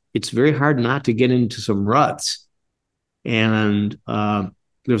it's very hard not to get into some ruts, and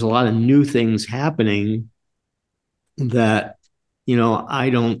there's a lot of new things happening that I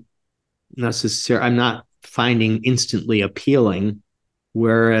don't necessarily, I'm not finding instantly appealing,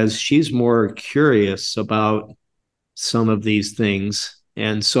 whereas she's more curious about some of these things.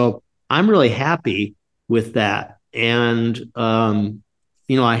 And so I'm really happy with that. And,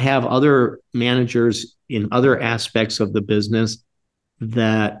 I have other managers in other aspects of the business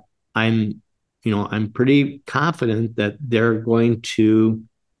that I'm pretty confident that they're going to,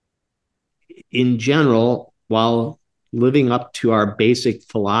 in general, while living up to our basic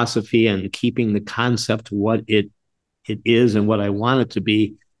philosophy and keeping the concept what it is and what I want it to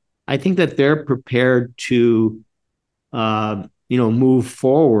be, I think that they're prepared to move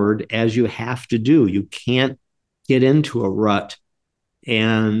forward as you have to do. You can't get into a rut.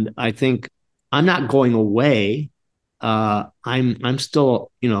 And I think I'm not going away. I'm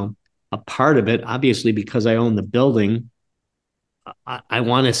still, a part of it, obviously, because I own the building. I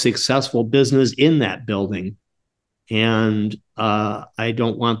want a successful business in that building. And I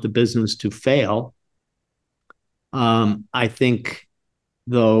don't want the business to fail. I think,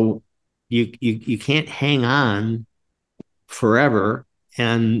 though, you can't hang on forever.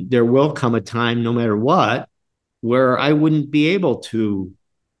 And there will come a time, no matter what, where I wouldn't be able to,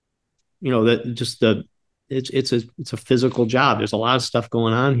 that just it's a physical job. There's a lot of stuff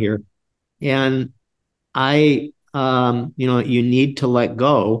going on here. And you need to let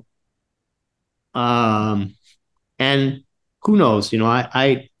go. And who knows,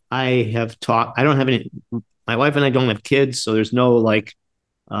 I have talked, I don't have any, my wife and I don't have kids, so there's no like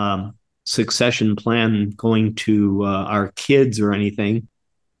um, succession plan going to our kids or anything.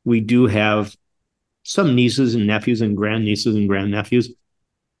 We do have some nieces and nephews and grandnieces and grandnephews.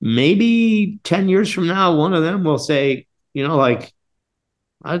 Maybe 10 years from now, one of them will say, like,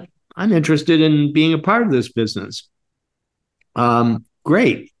 I, I'm interested in being a part of this business.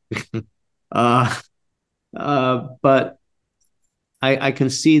 Great. uh, but I can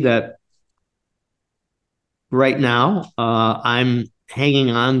see that right now, I'm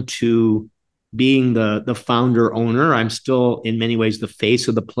hanging on to being the founder owner. I'm still in many ways the face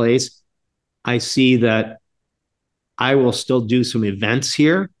of the place. I see that I will still do some events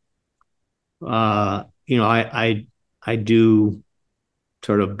here. I do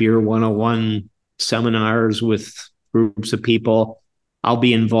sort of beer 101 seminars with groups of people. I'll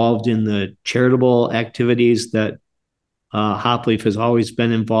be involved in the charitable activities that Hopleaf has always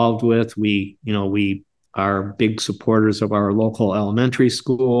been involved with. We are big supporters of our local elementary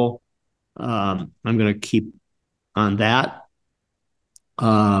school. I'm going to keep on that.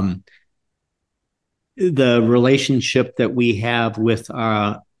 Um, the relationship that we have with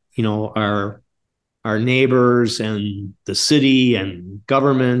our neighbors and the city and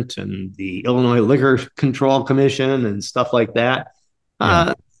government and the Illinois Liquor Control Commission and stuff like that.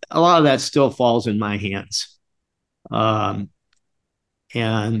 Yeah. A lot of that still falls in my hands. Um,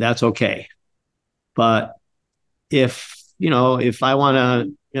 and that's okay. But if I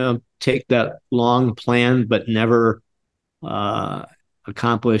want to, take that long plan but never uh,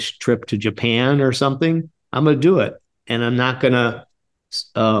 accomplish trip to Japan or something, I'm going to do it, and I'm not going to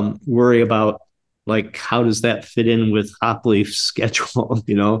worry about like how does that fit in with Hopleaf's schedule,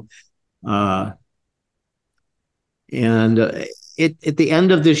 uh, and at the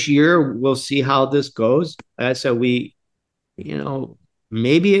end of this year we'll see how this goes. I said you know,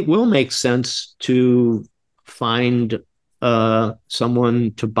 maybe it will make sense to find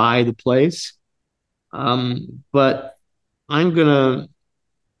someone to buy the place. But I'm gonna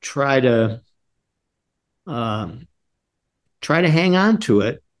try to um, try to hang on to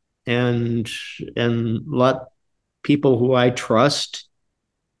it and let people who I trust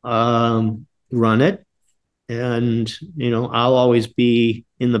run it. And I'll always be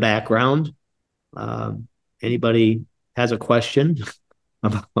in the background. Anybody has a question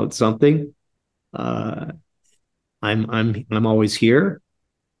about something, uh, I'm always here,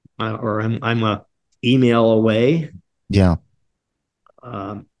 or I'm a email away. Yeah.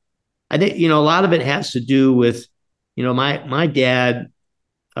 Um, I think a lot of it has to do with my dad.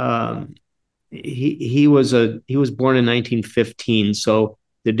 Um, he was born in 1915, so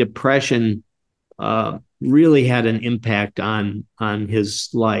the Depression really had an impact on his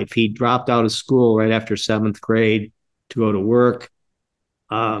life. He dropped out of school right after seventh grade to go to work.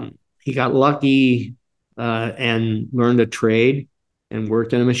 He got lucky and learned a trade and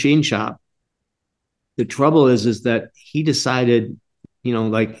worked in a machine shop. The trouble is that he decided,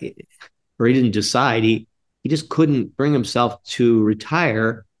 like, or he didn't decide. He just couldn't bring himself to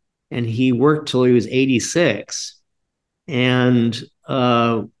retire, and he worked till he was 86. And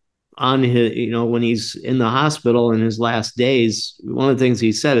on his, when he's in the hospital in his last days, one of the things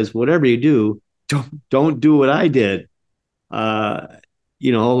he said is, "Whatever you do, don't do what I did." Uh,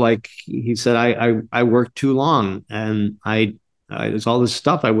 like he said, I worked too long, and there's all this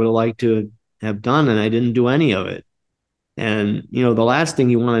stuff I would have liked to have done, and I didn't do any of it. And the last thing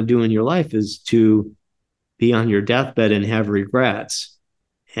you want to do in your life is to be on your deathbed and have regrets.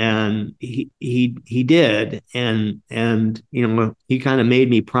 And he did, and he kind of made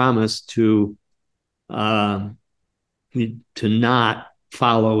me promise uh, to not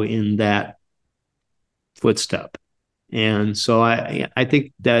follow in that footstep. And so I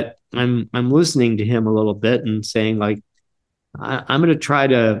think that I'm listening to him a little bit and saying, like, I'm going to try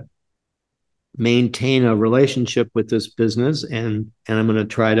to maintain a relationship with this business, and I'm going to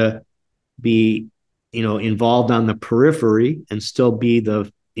try to be involved on the periphery and still be the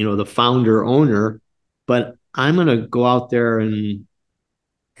founder owner, but I'm going to go out there and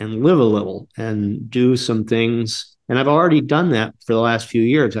live a little and do some things. And I've already done that for the last few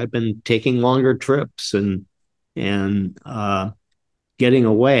years. I've been taking longer trips and getting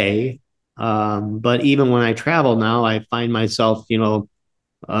away. But even when I travel now, I find myself,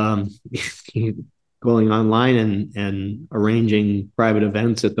 um, going online and arranging private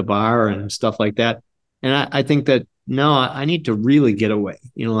events at the bar and stuff like that. And I think that no, I need to really get away,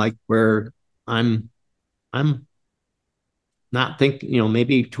 like where I'm I'm not thinking,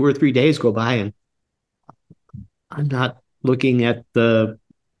 maybe 2 or 3 days go by and I'm not looking at the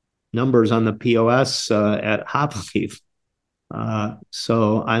numbers on the POS at Hopleaf.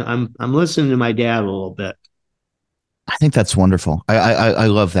 So I'm listening to my dad a little bit. I think that's wonderful. I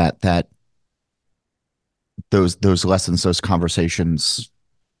love that those lessons, those conversations,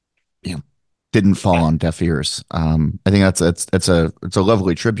 you know, didn't fall on deaf ears. I think it's a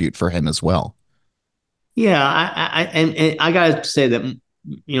lovely tribute for him as well. Yeah, and I gotta say that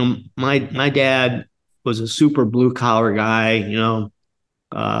my dad was a super blue collar guy,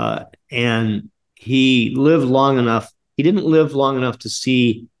 and he lived long enough. He didn't live long enough to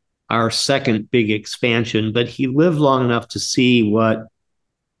see our second big expansion, but he lived long enough to see what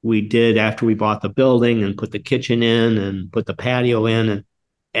we did after we bought the building and put the kitchen in and put the patio in,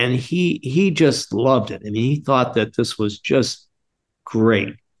 and he just loved it. I mean, he thought that this was just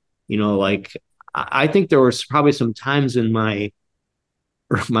great. Like I think there was probably some times in my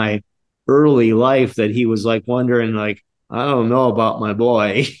early life that he was like wondering, like, I don't know about my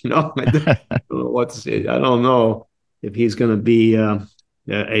boy. I don't know if he's going to be a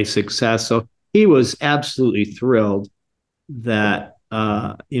success. So he was absolutely thrilled that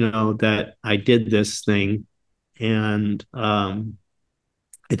that I did this thing, and I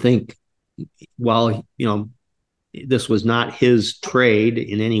think while this was not his trade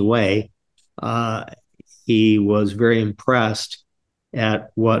in any way, uh, he was very impressed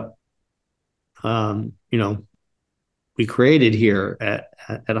at what we created here at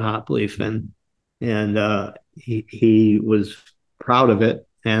Hopleaf, and he was proud of it,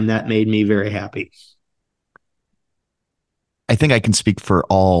 and that made me very happy. I think I can speak for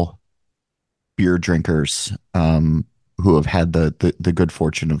all beer drinkers who have had the good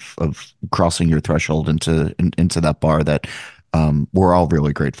fortune of crossing your threshold into that bar that we're all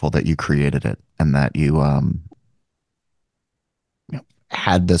really grateful that you created it and that you know,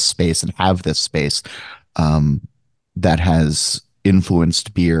 had this space and have this space um, that has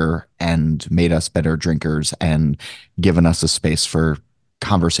influenced beer and made us better drinkers and given us a space for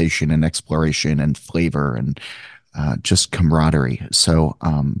conversation and exploration and flavor and just camaraderie. So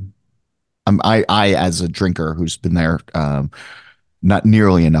I as a drinker who's been there not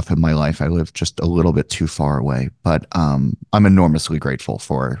nearly enough in my life. I live just a little bit too far away, but I'm enormously grateful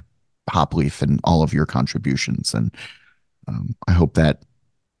for Hopleaf and all of your contributions. And I hope that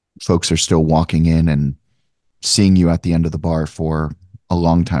folks are still walking in and seeing you at the end of the bar for a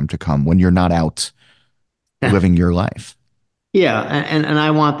long time to come when you're not out living your life. Yeah, and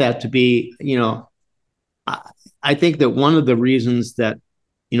I want that to be, I think that one of the reasons that,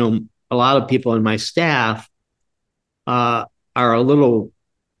 a lot of people in my staff uh, are a little,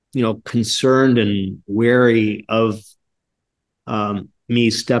 concerned and wary of me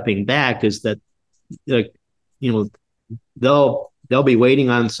stepping back is that, like, you know, they'll be waiting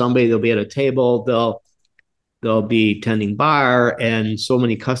on somebody. They'll be at a table. They'll be tending bar, and so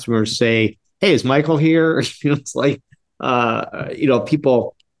many customers say, "Hey, is Michael here?" It's like,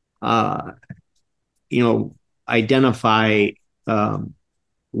 people, uh, you know, identify um,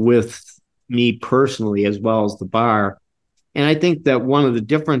 with me personally as well as the bar. And I think that one of the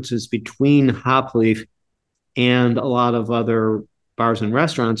differences between Hopleaf and a lot of other bars and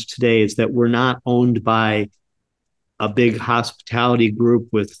restaurants today is that we're not owned by a big hospitality group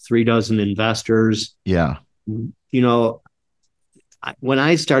with 3 dozen investors. Yeah. You know, when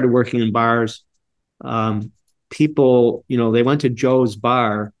I started working in bars, um, people, they went to Joe's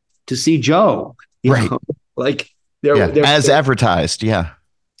bar to see Joe, Right. like Yeah. As they're advertised. Yeah.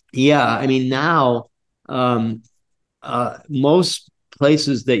 yeah. I mean, now um, most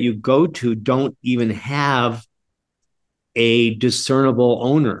places that you go to don't even have a discernible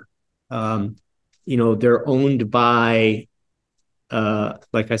owner. Um, they're owned by,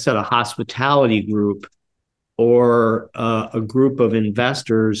 like I said, a hospitality group or a group of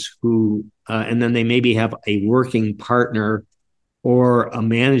investors who, and then they maybe have a working partner or a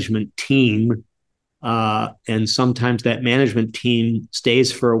management team. And sometimes that management team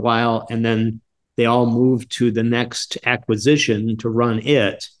stays for a while and then they all move to the next acquisition to run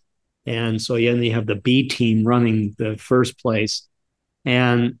it. And so you have the B team running the first place.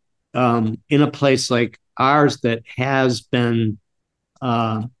 And in a place like ours that has been,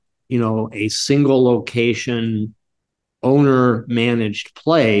 uh, a single location owner managed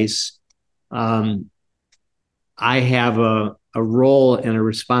place, um, I have a role and a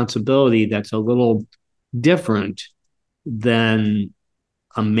responsibility that's a little different than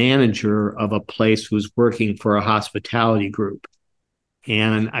a manager of a place who's working for a hospitality group.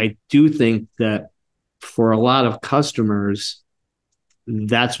 And I do think that for a lot of customers,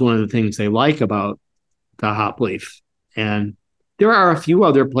 that's one of the things they like about the Hopleaf. And there are a few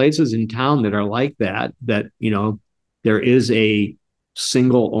other places in town that are like that, there is a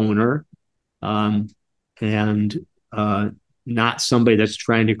single owner, um, and uh, not somebody that's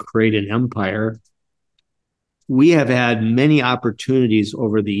trying to create an empire. We have had many opportunities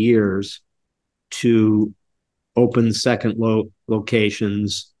over the years to open second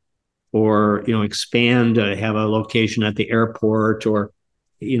locations or expand, have a location at the airport, or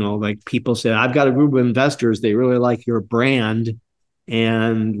like people say, I've got a group of investors, they really like your brand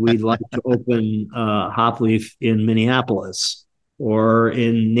and we'd like to open Hopleaf in Minneapolis or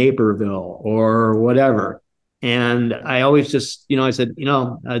in Naperville or whatever. And I always just, I said,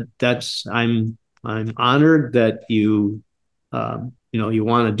 that's I'm honored that you want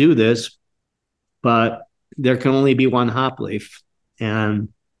to do this, but there can only be one Hopleaf, and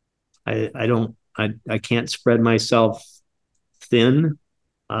I don't I can't spread myself thin.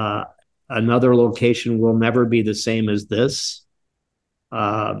 Uh, Another location will never be the same as this.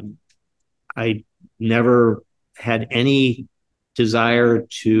 Um, I never had any desire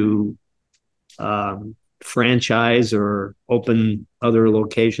to franchise or open other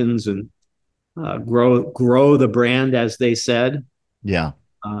locations and grow the brand, as they said. Yeah.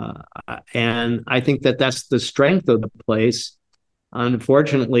 Uh, and I think that that's the strength of the place.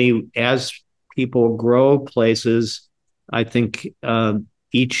 Unfortunately, as people grow places, I think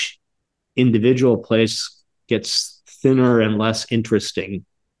each individual place gets thinner and less interesting.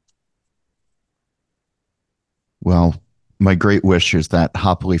 Well, my great wish is that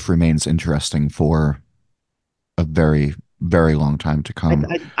Hopleaf remains interesting for a very, very long time to I, come.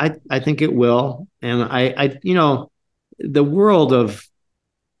 I think it will, and the world of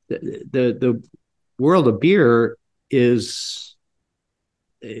the world of beer is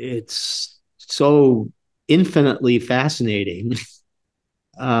it's so infinitely fascinating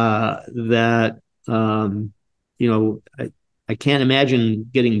that I can't imagine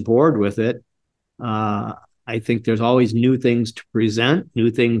getting bored with it. Uh, I think there's always new things to present,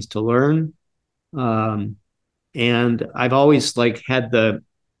 new things to learn, um, and I've always like had the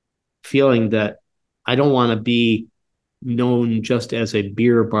feeling that I don't want to be known just as a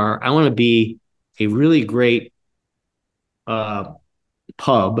beer bar. I want to be a really great uh,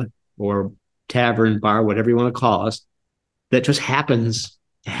 pub or tavern, bar, whatever you want to call us, that just happens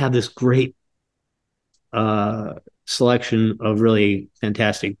to have this great uh, selection of really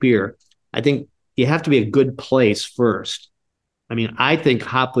fantastic beer. I think you have to be a good place first. I mean, I think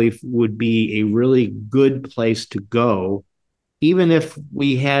Hopleaf would be a really good place to go, even if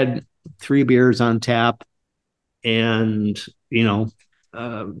we had 3 beers on tap and you know,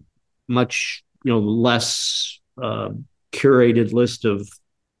 uh, much less curated list of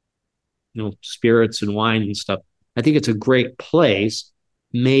spirits and wine and stuff. I think it's a great place,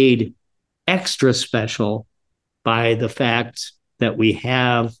 made extra special by the fact that we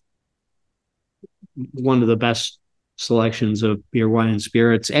have one of the best selections of beer, wine, and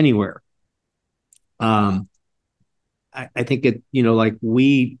spirits anywhere. Um, I think like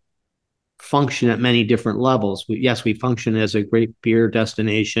we function at many different levels. Yes, we function as a great beer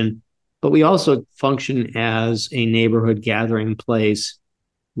destination, but we also function as a neighborhood gathering place.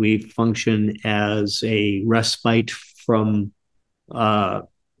 We function as a respite from,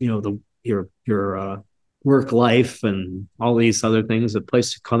 your work life and all these other things. A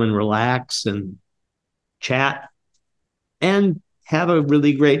place to come and relax and chat and have a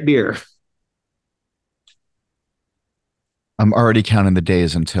really great beer. I'm already counting the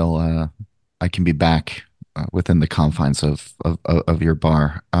days until I can be back within the confines of your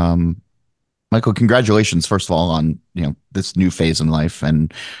bar. Michael, congratulations, first of all, on this new phase in life,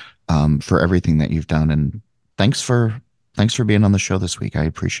 and for everything that you've done. And thanks for being on the show this week. I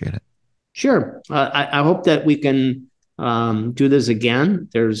appreciate it. Sure. I hope that we can do this again.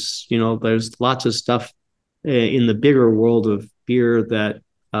 There's lots of stuff in the bigger world of beer that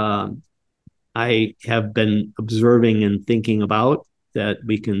I have been observing and thinking about that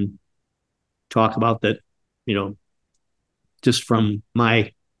we can talk about, that just from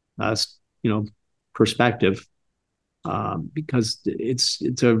my perspective, because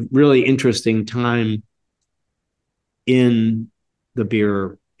it's a really interesting time in the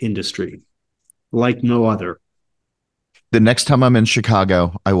beer industry like no other. The next time I'm in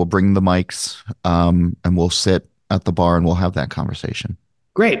Chicago, I will bring the mics, and we'll sit at the bar and we'll have that conversation.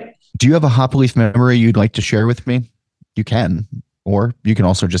 Great. Do you have a Hopleaf memory you'd like to share with me? You can. Or you can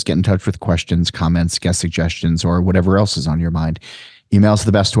also just get in touch with questions, comments, guest suggestions, or whatever else is on your mind. Email's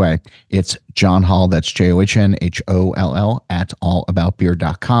the best way. It's John Holl, that's JOHNHOLL at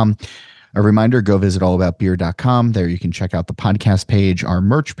allaboutbeer.com. A reminder, go visit allaboutbeer.com. There you can check out the podcast page, our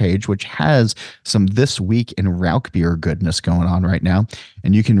merch page, which has some This Week in Rauch Beer goodness going on right now.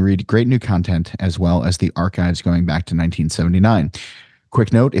 And you can read great new content as well as the archives going back to 1979.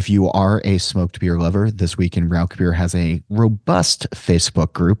 Quick note, if you are a smoked beer lover, This Week in Rauch Beer has a robust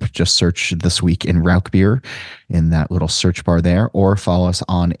Facebook group. Just search This Week in Rauch Beer in that little search bar there, or follow us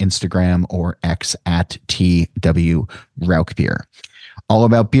on Instagram or X at TW Rauch Beer. All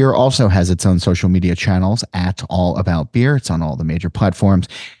About Beer also has its own social media channels at All About Beer. It's on all the major platforms.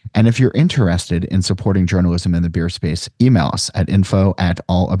 And if you're interested in supporting journalism in the beer space, email us at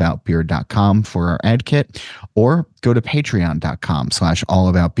info@allaboutbeer.com for our ad kit, or go to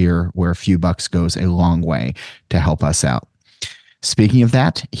patreon.com/allaboutbeer, where a few bucks goes a long way to help us out. Speaking of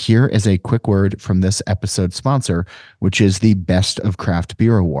that, here is a quick word from this episode's sponsor, which is the Best of Craft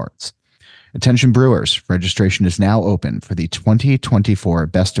Beer Awards. Attention brewers, registration is now open for the 2024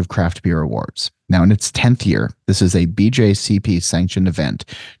 Best of Craft Beer Awards. Now in its 10th year, this is a BJCP sanctioned event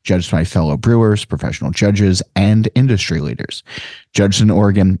judged by fellow brewers, professional judges, and industry leaders. Judged in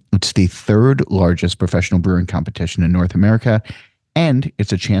Oregon, it's the third largest professional brewing competition in North America, and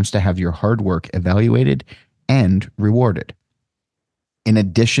it's a chance to have your hard work evaluated and rewarded. In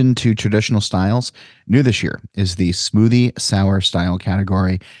addition to traditional styles, new this year is the smoothie sour style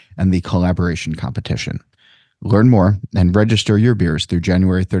category and the collaboration competition. Learn more and register your beers through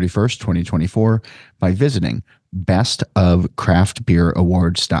January 31st, 2024 by visiting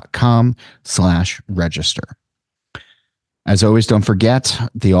bestofcraftbeerawards.com/register. As always, don't forget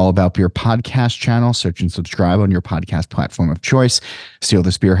the All About Beer podcast channel. Search and subscribe on your podcast platform of choice. Steal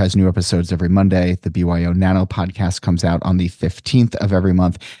This Beer has new episodes every Monday. The BYO Nano podcast comes out on the 15th of every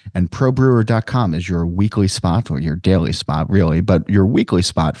month. And ProBrewer.com is your weekly spot, or your daily spot, really, but your weekly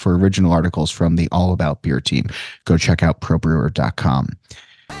spot for original articles from the All About Beer team. Go check out ProBrewer.com.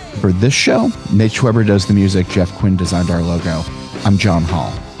 For this show, Nate Schweber does the music. Jeff Quinn designed our logo. I'm John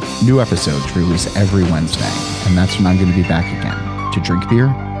Holl. New episodes release every Wednesday, and that's when I'm going to be back again to drink beer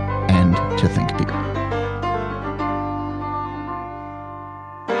and to think beer.